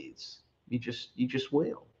generate leads. You just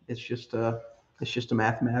will. It's just a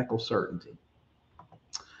mathematical certainty.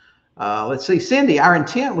 Let's see, Cindy, our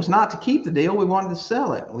intent was not to keep the deal. We wanted to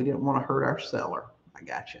sell it. We didn't want to hurt our seller. I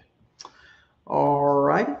got you. All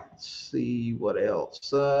right. Let's see what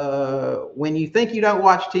else. When you think you don't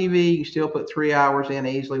watch TV, you still put 3 hours in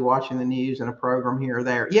easily watching the news and a program here or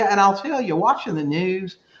there. Yeah, and I'll tell you, watching the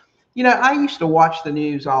news, I used to watch the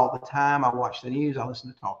news all the time. I watch the news. I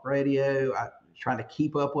listen to talk radio. I was trying to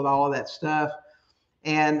keep up with all of that stuff.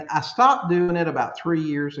 And I stopped doing it about 3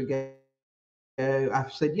 years ago. I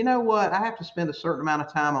said, you know what? I have to spend a certain amount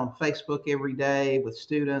of time on Facebook every day with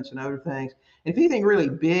students and other things. And if anything really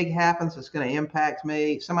big happens that's going to impact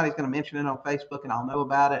me, somebody's going to mention it on Facebook and I'll know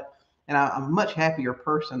about it. And I'm a much happier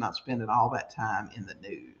person not spending all that time in the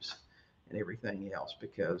news and everything else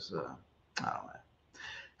because I don't know.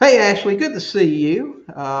 Hey, Ashley, good to see you.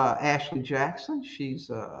 Ashley Jackson. She's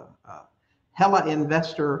a hella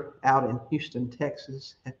investor out in Houston,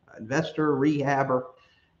 Texas. Investor, rehabber.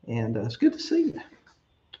 And it's good to see you.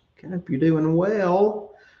 Okay, hope you're doing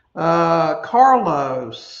well.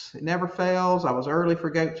 Carlos, it never fails. I was early for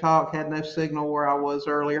Goat Talk, had no signal where I was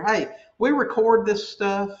earlier. Hey, we record this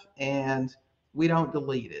stuff and we don't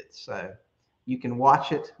delete it. So you can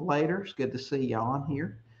watch it later. It's good to see you on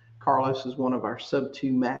here. Carlos is one of our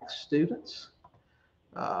Sub-2 Max students.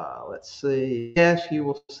 Let's see. Yes, you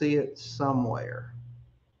will see it somewhere.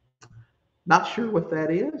 Not sure what that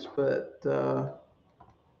is, but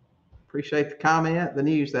appreciate the comment. The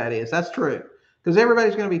news, that is. That's true. Because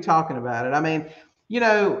everybody's going to be talking about it. I mean,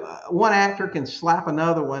 one actor can slap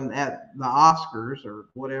another one at the Oscars or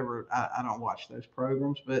whatever. I don't watch those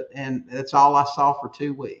programs, and that's all I saw for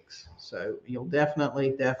 2 weeks. So you'll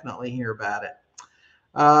definitely hear about it.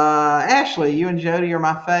 Ashley, you and Jody are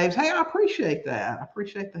my faves. Hey, I appreciate that. I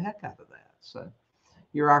appreciate the heck out of that. So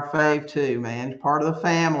you're our fave too, man. You're part of the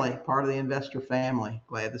family, part of the investor family.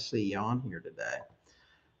 Glad to see you on here today.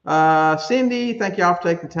 Cindy, thank y'all for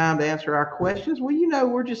taking the time to answer our questions. Well,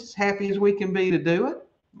 we're just as happy as we can be to do it.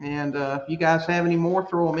 And if you guys have any more,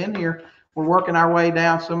 throw them in here. We're working our way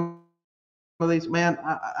down some of these. Man,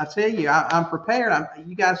 I tell you, I'm prepared.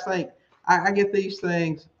 You guys think I get these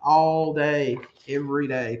things all day, every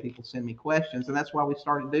day. People send me questions, and that's why we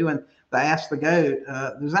started doing the Ask the Goat.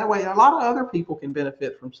 There's that way a lot of other people can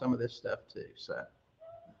benefit from some of this stuff too. So.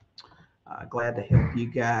 Glad to help you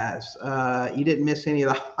guys. You didn't miss any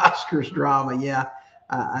of the Oscars drama. Yeah,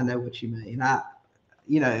 I know what you mean.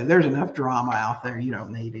 There's enough drama out there. You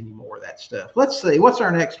don't need any more of that stuff. Let's see. What's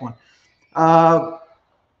our next one?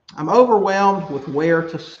 I'm overwhelmed with where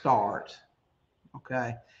to start.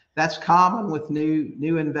 Okay. That's common with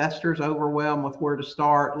new investors, overwhelmed with where to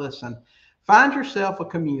start. Listen, find yourself a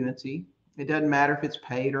community. It doesn't matter if it's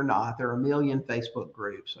paid or not. There are a million Facebook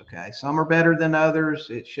groups, okay? Some are better than others.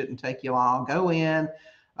 It shouldn't take you long. Go in,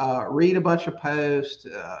 read a bunch of posts.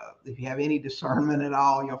 If you have any discernment at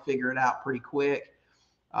all, you'll figure it out pretty quick.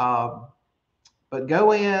 But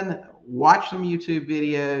go in, watch some YouTube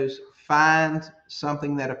videos, find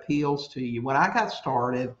something that appeals to you. When I got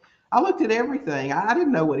started, I looked at everything. I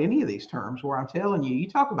didn't know what any of these terms were. I'm telling you, you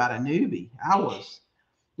talk about a newbie. I was...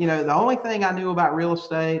 the only thing I knew about real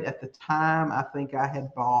estate at the time, I think I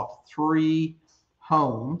had bought 3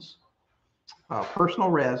 homes personal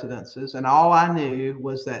residences, and all I knew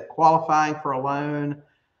was that qualifying for a loan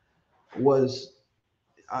was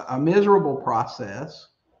a miserable process.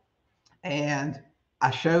 And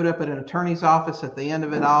I showed up at an attorney's office at the end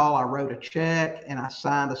of it all. I wrote a check and I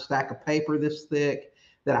signed a stack of paper this thick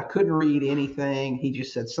that I couldn't read anything. He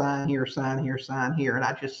just said, sign here, sign here, sign here. And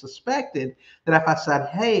I just suspected that if I said,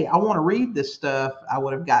 hey, I want to read this stuff, I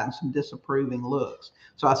would have gotten some disapproving looks.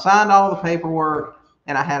 So I signed all the paperwork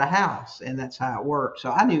and I had a house, and that's how it worked.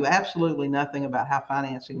 So I knew absolutely nothing about how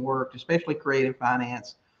financing worked, especially creative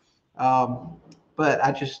finance. But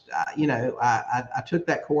I just, I took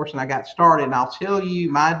that course and I got started. And I'll tell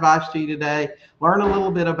you my advice to you today: learn a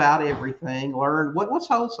little bit about everything. Learn what's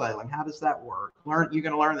wholesaling. How does that work? You're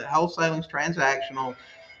going to learn that wholesaling is transactional.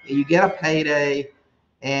 You get a payday,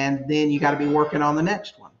 and then you got to be working on the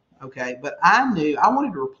next one. Okay. But I knew I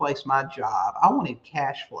wanted to replace my job. I wanted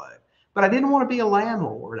cash flow, but I didn't want to be a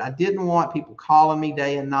landlord. I didn't want people calling me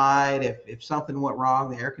day and night if something went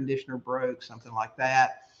wrong, the air conditioner broke, something like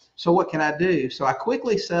that. So what can I do? So I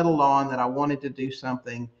quickly settled on that I wanted to do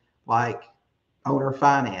something like owner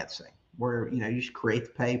financing, where you just create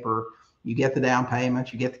the paper, you get the down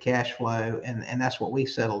payment, you get the cash flow, and that's what we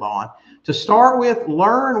settled on. To start with,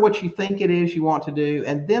 learn what you think it is you want to do,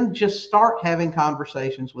 and then just start having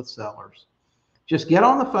conversations with sellers. Just get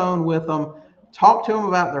on the phone with them, talk to them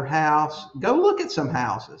about their house, go look at some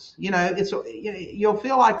houses. You'll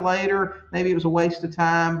feel like later maybe it was a waste of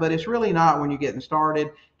time, but it's really not when you're getting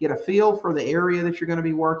started. Get a feel for the area that you're going to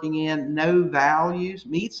be working in, know values,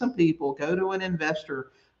 meet some people, go to an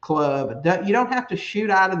investor club. You don't have to shoot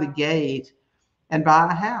out of the gate and buy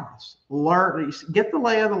a house. Learn, get the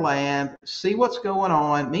lay of the land, see what's going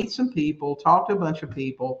on, meet some people, talk to a bunch of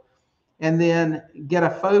people, and then get a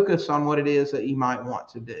focus on what it is that you might want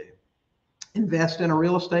to do. Invest in a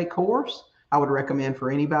real estate course. I would recommend for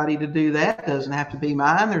anybody to do that. It doesn't have to be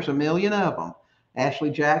mine. There's a million of them. Ashley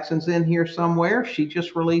Jackson's in here somewhere. She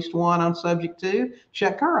just released one on subject to.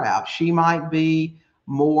 Check her out. She might be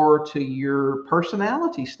more to your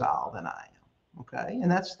personality style than I am. Okay.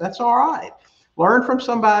 And that's all right. Learn from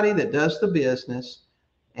somebody that does the business,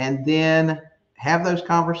 and then have those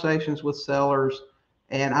conversations with sellers.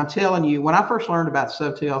 And I'm telling you, when I first learned about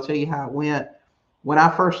Sub2, I'll tell you how it went. When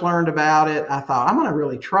I first learned about it, I thought, I'm going to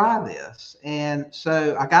really try this. And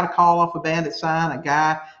so I got a call off a bandit sign. A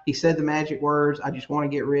guy, he said the magic words, I just want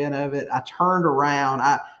to get rid of it. I turned around.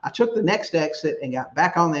 I took the next exit and got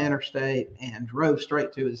back on the interstate and drove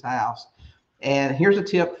straight to his house. And here's a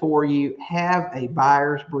tip for you: have a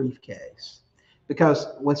buyer's briefcase. Because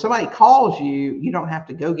when somebody calls you, you don't have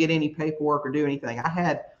to go get any paperwork or do anything. I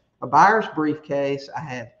had a buyer's briefcase. I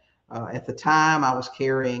had, at the time, I was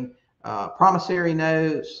carrying promissory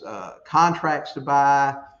notes, contracts to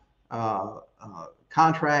buy,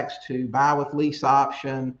 contracts to buy with lease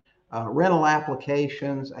option, rental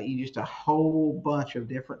applications, just a whole bunch of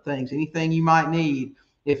different things. Anything you might need.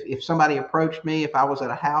 If somebody approached me, if I was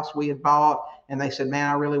at a house we had bought and they said, man,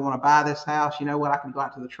 I really want to buy this house, you know what, I can go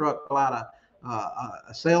out to the truck, pull out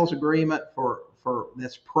a sales agreement for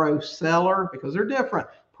this pro seller, because they're different.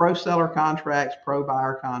 Pro seller contracts, pro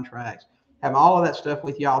buyer contracts. Have all of that stuff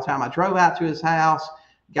with you all the time. I drove out to his house,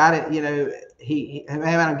 got it.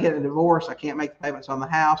 Man, I'm getting a divorce. I can't make the payments on the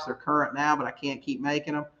house. They're current now, but I can't keep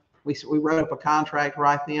making them. We wrote up a contract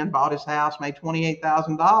right then, bought his house, made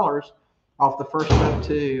 $28,000 off the first step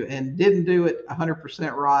too, and didn't do it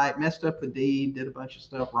 100% right. Messed up the deed, did a bunch of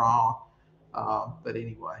stuff wrong. But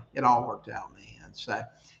anyway, it all worked out in the end. So if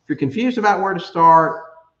you're confused about where to start,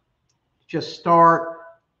 just start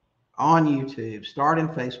on YouTube, start in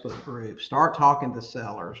Facebook groups, start talking to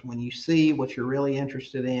sellers. When you see what you're really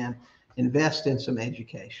interested in, invest in some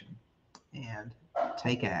education and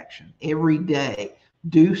take action. Every day,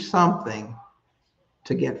 do something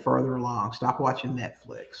to get further along. Stop watching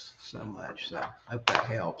Netflix so much. So I hope that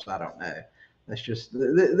helps. I don't know. That's just,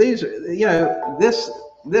 these,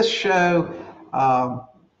 this show,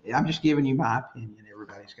 I'm just giving you my opinion.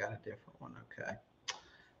 Everybody's got a different one. Okay.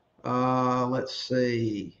 Let's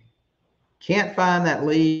see. Can't find that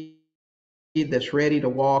lead that's ready to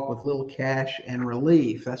walk with little cash and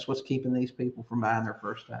relief. That's what's keeping these people from buying their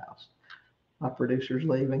first house. My producer's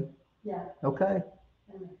leaving. Yeah. Okay.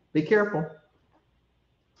 Be careful.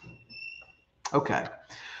 Okay.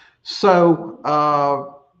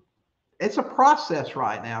 So it's a process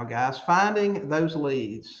right now, guys, finding those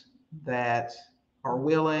leads that are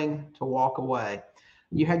willing to walk away.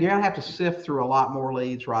 You're going to have to sift through a lot more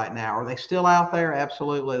leads right now. Are they still out there?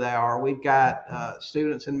 Absolutely they are. We've got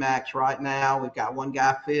students in Max right now. We've got one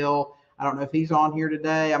guy, Phil. I don't know if he's on here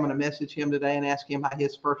today. I'm going to message him today and ask him how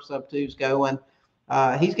his first Sub2 is going.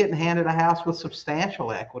 He's getting handed a house with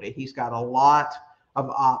substantial equity. He's got a lot of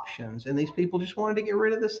options, and these people just wanted to get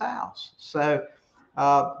rid of this house. So,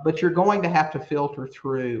 but you're going to have to filter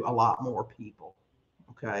through a lot more people.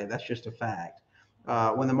 Okay, that's just a fact.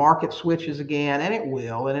 When the market switches again, and it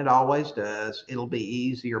will, and it always does, it'll be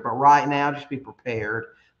easier. But right now, just be prepared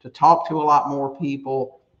to talk to a lot more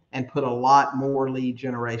people and put a lot more lead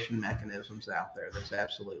generation mechanisms out there. That's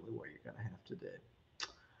absolutely what you're going to have to do.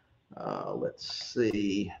 Let's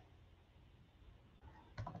see.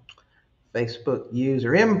 Facebook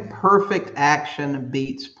user, imperfect action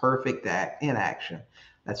beats perfect inaction.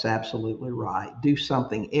 That's absolutely right. Do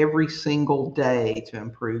something every single day to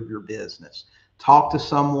improve your business. Talk to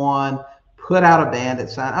someone, put out a bandit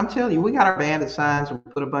sign. I'm telling you, we got our bandit signs and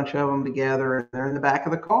we put a bunch of them together and they're in the back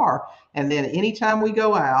of the car. And then anytime we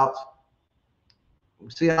go out, we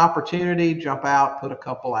see an opportunity, jump out, put a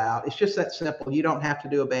couple out. It's just that simple. You don't have to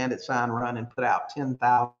do a bandit sign run and put out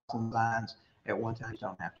 10,000 signs at one time. You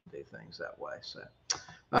don't have to do things that way. So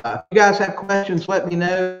if you guys have questions, let me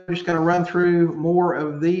know. I'm just going to run through more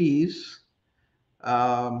of these.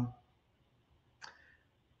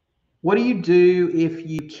 What do you do if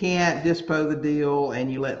you can't dispo the deal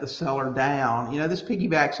and you let the seller down? You know, this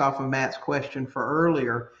piggybacks off of Matt's question for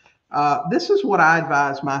earlier. This is what I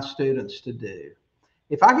advise my students to do.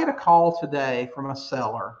 If I get a call today from a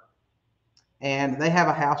seller and they have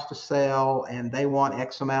a house to sell and they want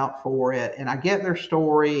X amount for it, and I get their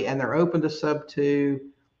story and they're open to sub 2,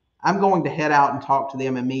 I'm going to head out and talk to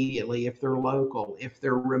them immediately if they're local. If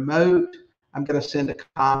they're remote, I'm going to send a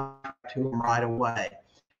contract to them right away.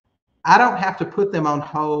 I don't have to put them on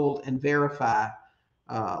hold and verify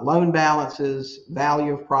loan balances,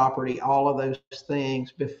 value of property, all of those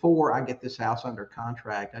things before I get this house under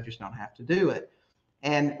contract. I just don't have to do it.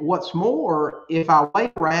 And what's more, if I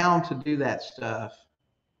wait around to do that stuff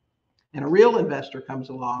and a real investor comes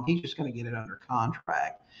along, he's just going to get it under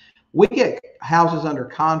contract. We get houses under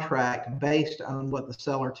contract based on what the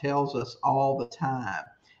seller tells us all the time.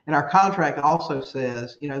 And our contract also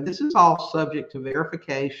says, you know, this is all subject to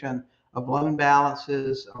verification of loan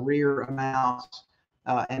balances, arrear amounts,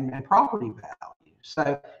 and property value.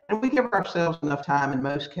 So, and we give ourselves enough time in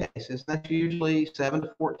most cases. That's usually 7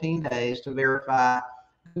 to 14 days to verify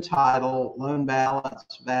the title, loan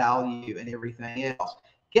balance, value, and everything else.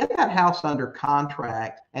 Get that house under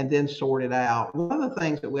contract and then sort it out. One of the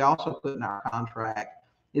things that we also put in our contract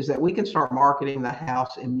is that we can start marketing the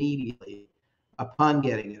house immediately upon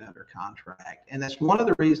getting it under contract. And that's one of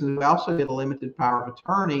the reasons we also get a limited power of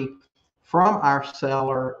attorney from our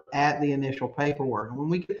seller at the initial paperwork. And when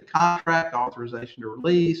we get the contract, authorization to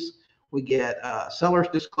release, we get seller's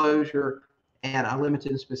disclosure and a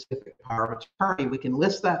limited and specific power of attorney. We can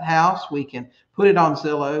list that house. We can put it on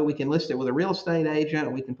Zillow. We can list it with a real estate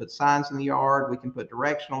agent. We can put signs in the yard. We can put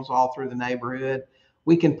directionals all through the neighborhood.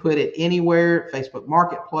 We can put it anywhere, Facebook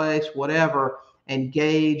Marketplace, whatever, and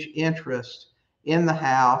gauge interest in the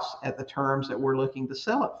house at the terms that we're looking to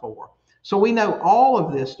sell it for. So we know all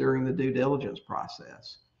of this during the due diligence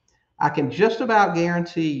process. I can just about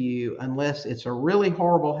guarantee you, unless it's a really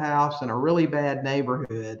horrible house in a really bad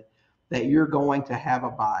neighborhood, that you're going to have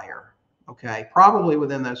a buyer, okay? Probably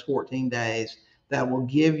within those 14 days that will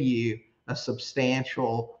give you a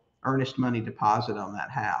substantial earnest money deposit on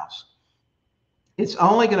that house. It's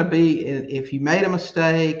only going to be if you made a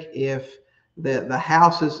mistake, if the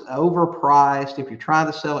house is overpriced, if you're trying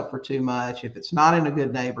to sell it for too much, if it's not in a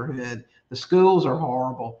good neighborhood, the schools are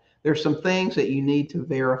horrible. There's some things that you need to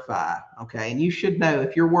verify, okay? And you should know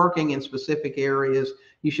if you're working in specific areas,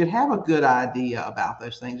 you should have a good idea about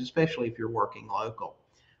those things, especially if you're working local.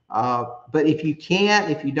 But if you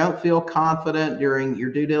can't, if you don't feel confident during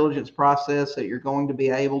your due diligence process that you're going to be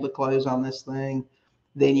able to close on this thing,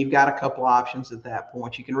 then you've got a couple options at that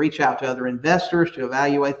point. You can reach out to other investors to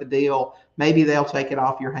evaluate the deal. Maybe they'll take it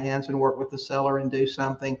off your hands and work with the seller and do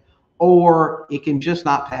something, or it can just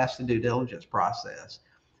not pass the due diligence process.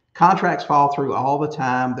 Contracts fall through all the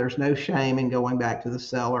time. There's no shame in going back to the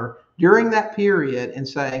seller during that period and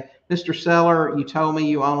saying, Mr. Seller, you told me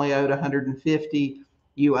you only owed 150,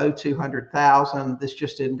 you owe 200,000. This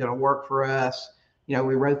just isn't going to work for us. You know,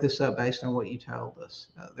 we wrote this up based on what you told us.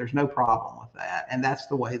 There's no problem with that. And that's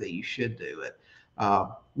the way that you should do it.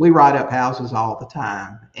 We write up houses all the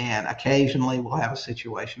time, and occasionally we'll have a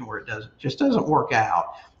situation where it just doesn't work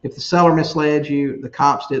out. If the seller misled you, the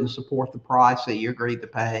comps didn't support the price that you agreed to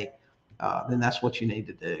pay, then that's what you need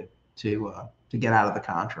to do to get out of the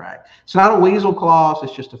contract. It's not a weasel clause.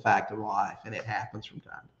 It's just a fact of life, and it happens from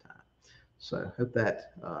time to time. So I hope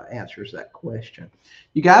that answers that question.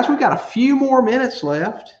 You guys, we've got a few more minutes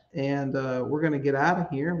left, and we're going to get out of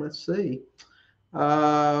here. Let's see.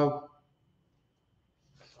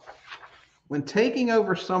 When taking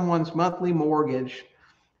over someone's monthly mortgage,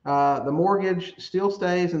 the mortgage still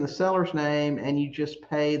stays in the seller's name and you just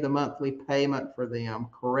pay the monthly payment for them,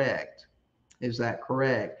 correct? Is that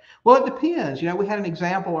correct? Well, it depends. You know, we had an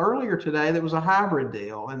example earlier today that was a hybrid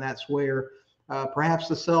deal, and that's where perhaps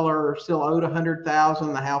the seller still owed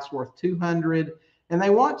 100,000, the house worth 200, and they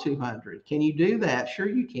want 200. Can you do that? Sure,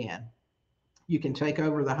 you can. You can take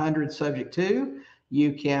over the 100 subject to.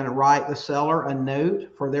 You can write the seller a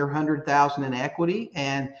note for their 100,000 in equity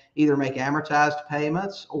and either make amortized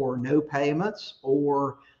payments or no payments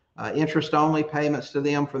or interest only payments to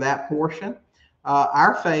them for that portion.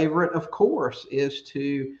 Our favorite, of course, is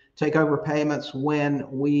to take over payments when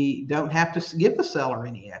we don't have to give the seller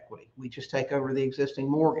any equity. We just take over the existing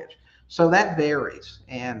mortgage. So that varies,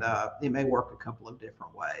 and it may work a couple of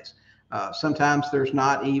different ways. Sometimes there's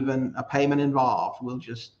not even a payment involved. We'll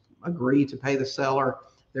just agree to pay the seller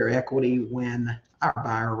their equity when our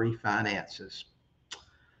buyer refinances.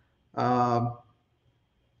 Let's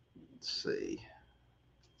see.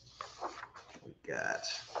 We got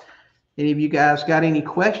any of you guys got any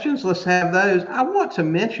questions? Let's have those. I want to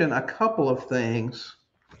mention a couple of things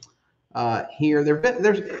here.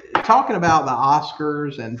 There's talking about the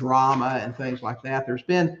Oscars and drama and things like that. There's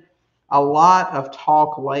been a lot of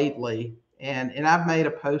talk lately, and I've made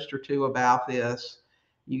a post or two about this.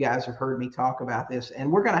 You guys have heard me talk about this,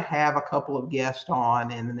 and we're going to have a couple of guests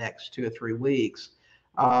on in the next 2 or 3 weeks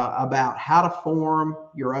about how to form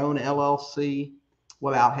your own LLC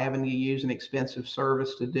without having to use an expensive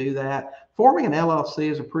service to do that. Forming an LLC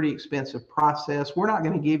is a pretty expensive process. We're not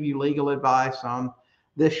going to give you legal advice on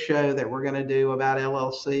this show that we're going to do about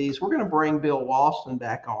LLCs. We're going to bring Bill Walston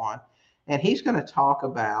back on, and he's going to talk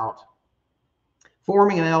about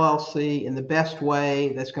forming an LLC in the best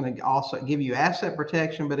way that's going to also give you asset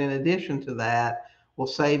protection, but in addition to that, will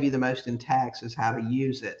save you the most in taxes, how to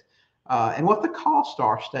use it, and what the costs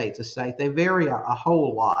are state to state. They vary a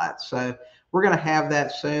whole lot. So we're going to have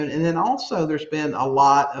that soon. And then also there's been a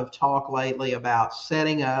lot of talk lately about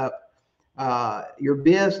setting up your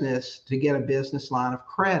business to get a business line of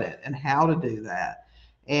credit and how to do that.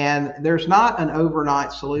 And there's not an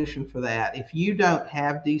overnight solution for that. If you don't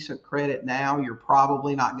have decent credit now, you're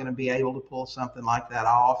probably not going to be able to pull something like that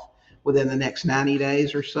off within the next 90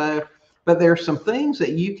 days or so. But there's some things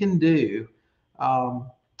that you can do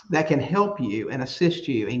that can help you and assist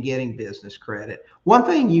you in getting business credit. One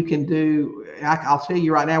thing you can do, I'll tell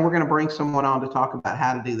you right now, we're going to bring someone on to talk about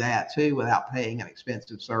how to do that too without paying an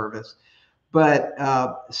expensive service. But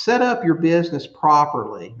set up your business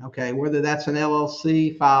properly, okay? Whether that's an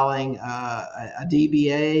LLC, filing a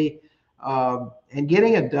DBA, and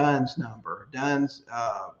getting a DUNS number.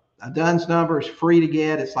 A DUNS number is free to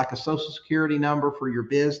get. It's like a Social Security number for your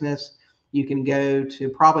business. You can go to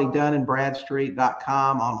probably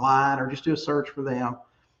dunandbradstreet.com online or just do a search for them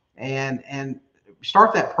and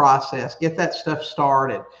start that process, get that stuff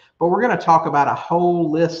started. But we're going to talk about a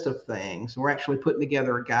whole list of things. We're actually putting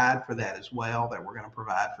together a guide for that as well that we're going to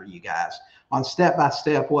provide for you guys on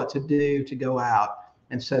step-by-step what to do to go out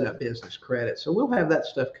and set up business credit. So we'll have that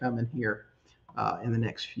stuff coming here in the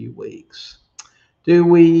next few weeks. Do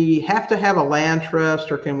we have to have a land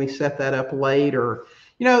trust or can we set that up later?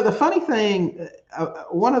 You know, the funny thing,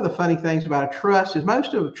 one of the funny things about a trust is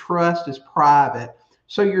most of a trust is private.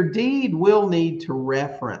 So your deed will need to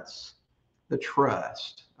reference the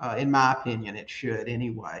trust. In my opinion, it should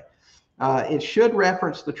anyway. It should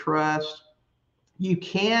reference the trust. You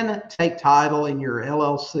can take title in your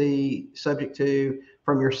LLC subject to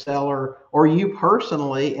from your seller or you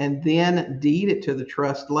personally and then deed it to the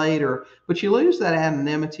trust later, but you lose that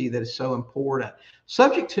anonymity that is so important.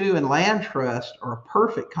 Subject to and land trust are a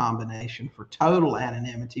perfect combination for total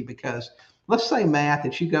anonymity because let's say, Matt,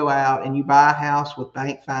 that you go out and you buy a house with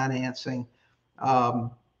bank financing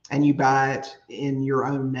and you buy it in your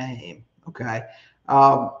own name, okay?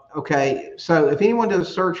 Okay, so if anyone does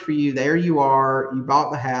a search for you, there you are, you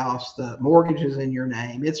bought the house, the mortgage is in your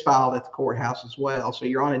name, it's filed at the courthouse as well, so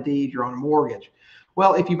you're on a deed, you're on a mortgage.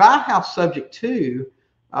 Well, if you buy a house subject to,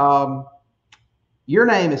 your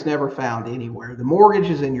name is never found anywhere. The mortgage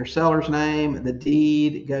is in your seller's name, the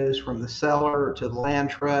deed goes from the seller to the land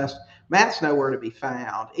trust. Matt's nowhere to be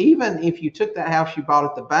found. Even if you took that house you bought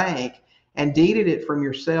at the bank and deeded it from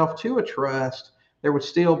yourself to a trust, there would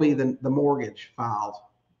still be the mortgage filed,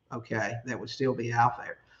 okay, that would still be out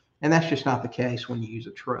there. And that's just not the case when you use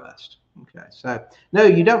a trust, okay? So, no,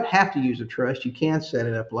 you don't have to use a trust. You can set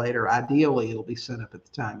it up later. Ideally, it'll be set up at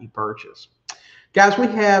the time you purchase. Guys, we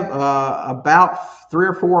have about 3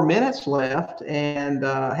 or 4 minutes left, and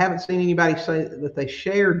haven't seen anybody say that they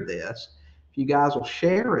shared this. if you guys will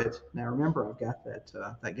share it. Now remember, I've got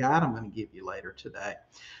that guide I'm going to give you later today.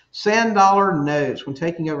 Sand dollar notes. When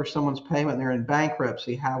taking over someone's payment and they're in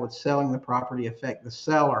bankruptcy, how would selling the property affect the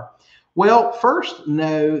seller? Well, first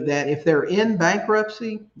know that if they're in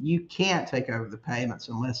bankruptcy, you can't take over the payments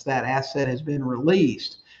unless that asset has been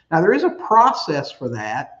released. Now, there is a process for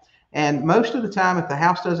that. And most of the time, if the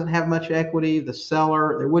house doesn't have much equity, the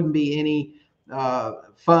seller, there wouldn't be any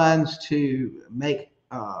funds to make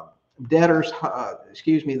debtors,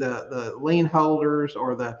 the lien holders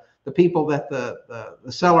or the people that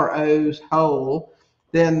the seller owes whole,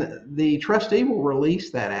 then the trustee will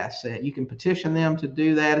release that asset. You can petition them to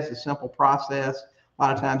do that. It's a simple process. A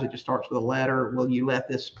lot of times it just starts with a letter. Will you let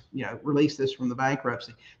this, release this from the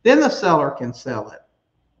bankruptcy? Then the seller can sell it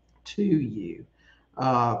to you.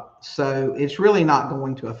 So it's really not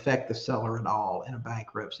going to affect the seller at all in a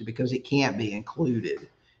bankruptcy because it can't be included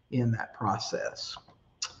in that process.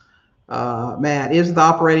 Matt, is the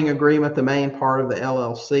operating agreement the main part of the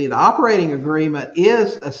LLC? The operating agreement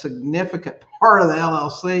is a significant part of the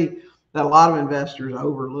LLC that a lot of investors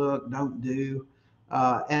overlook, don't do.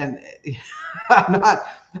 And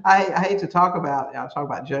I hate to talk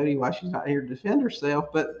about Jody while she's not here to defend herself,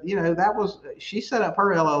 but she set up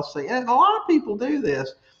her LLC, and a lot of people do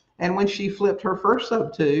this. And when she flipped her first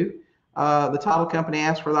sub-2, the title company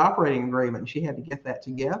asked for the operating agreement, and she had to get that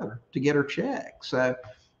together to get her check. So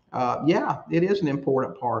yeah, it is an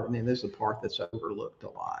important part, and it is a part that's overlooked a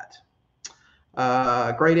lot.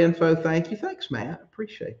 Great info. Thank you. Thanks, Matt.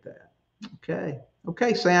 Appreciate that.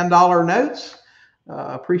 Okay, Sand Dollar Notes.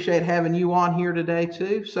 Appreciate having you on here today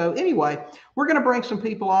too. So anyway, we're going to bring some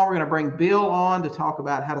people on. We're going to bring Bill on to talk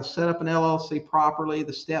about how to set up an LLC properly,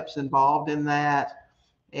 the steps involved in that,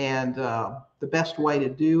 and the best way to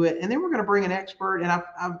do it. And then we're going to bring an expert. And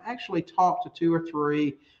I've actually talked to 2 or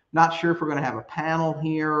 3. Not sure if we're going to have a panel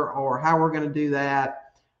here or how we're going to do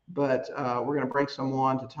that, but we're going to bring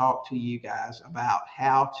someone to talk to you guys about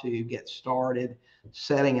how to get started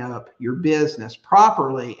setting up your business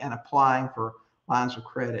properly and applying for lines of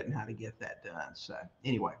credit and how to get that done. So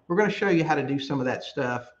anyway, we're going to show you how to do some of that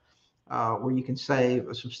stuff where you can save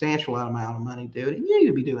a substantial amount of money doing it. And you need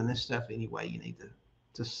to be doing this stuff anyway. You need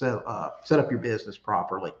to set up your business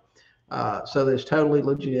properly so that it's totally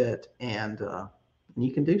legit and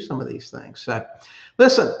you can do some of these things. So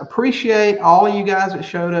listen, appreciate all of you guys that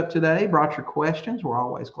showed up today, brought your questions. We're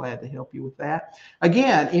always glad to help you with that.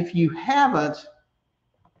 Again, if you haven't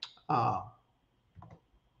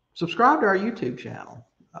subscribed to our YouTube channel,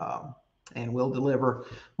 and we'll deliver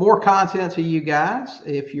more content to you guys.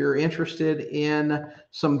 If you're interested in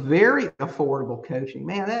some very affordable coaching,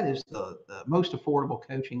 man, that is the most affordable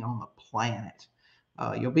coaching on the planet.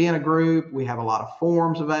 You'll be in a group. We have a lot of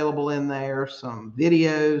forms available in there, some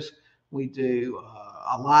videos. We do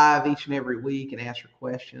a live each and every week and answer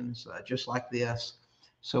questions just like this.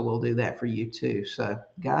 So we'll do that for you too. So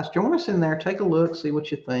guys, join us in there. Take a look, see what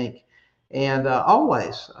you think. And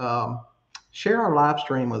always share our live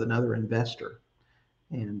stream with another investor.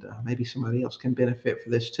 And maybe somebody else can benefit for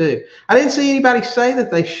this too. I didn't see anybody say that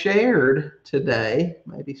they shared today.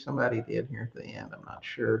 Maybe somebody did here at the end. I'm not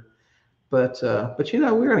sure. But we're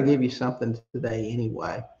going to give you something today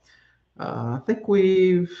anyway. I think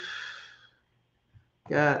we've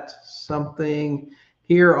got something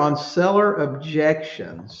here on seller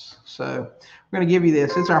objections. So we're going to give you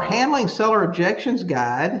this. It's our handling seller objections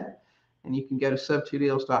guide, and you can go to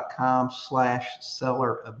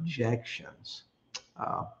sub2deals.com/seller objections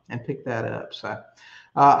and pick that up. So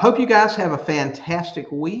hope you guys have a fantastic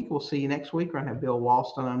week. We'll see you next week. We're going to have Bill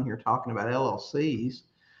Walston on here talking about LLCs.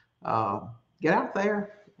 Get out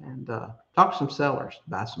there and talk to some sellers,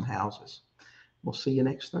 buy some houses. We'll see you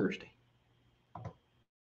next Thursday.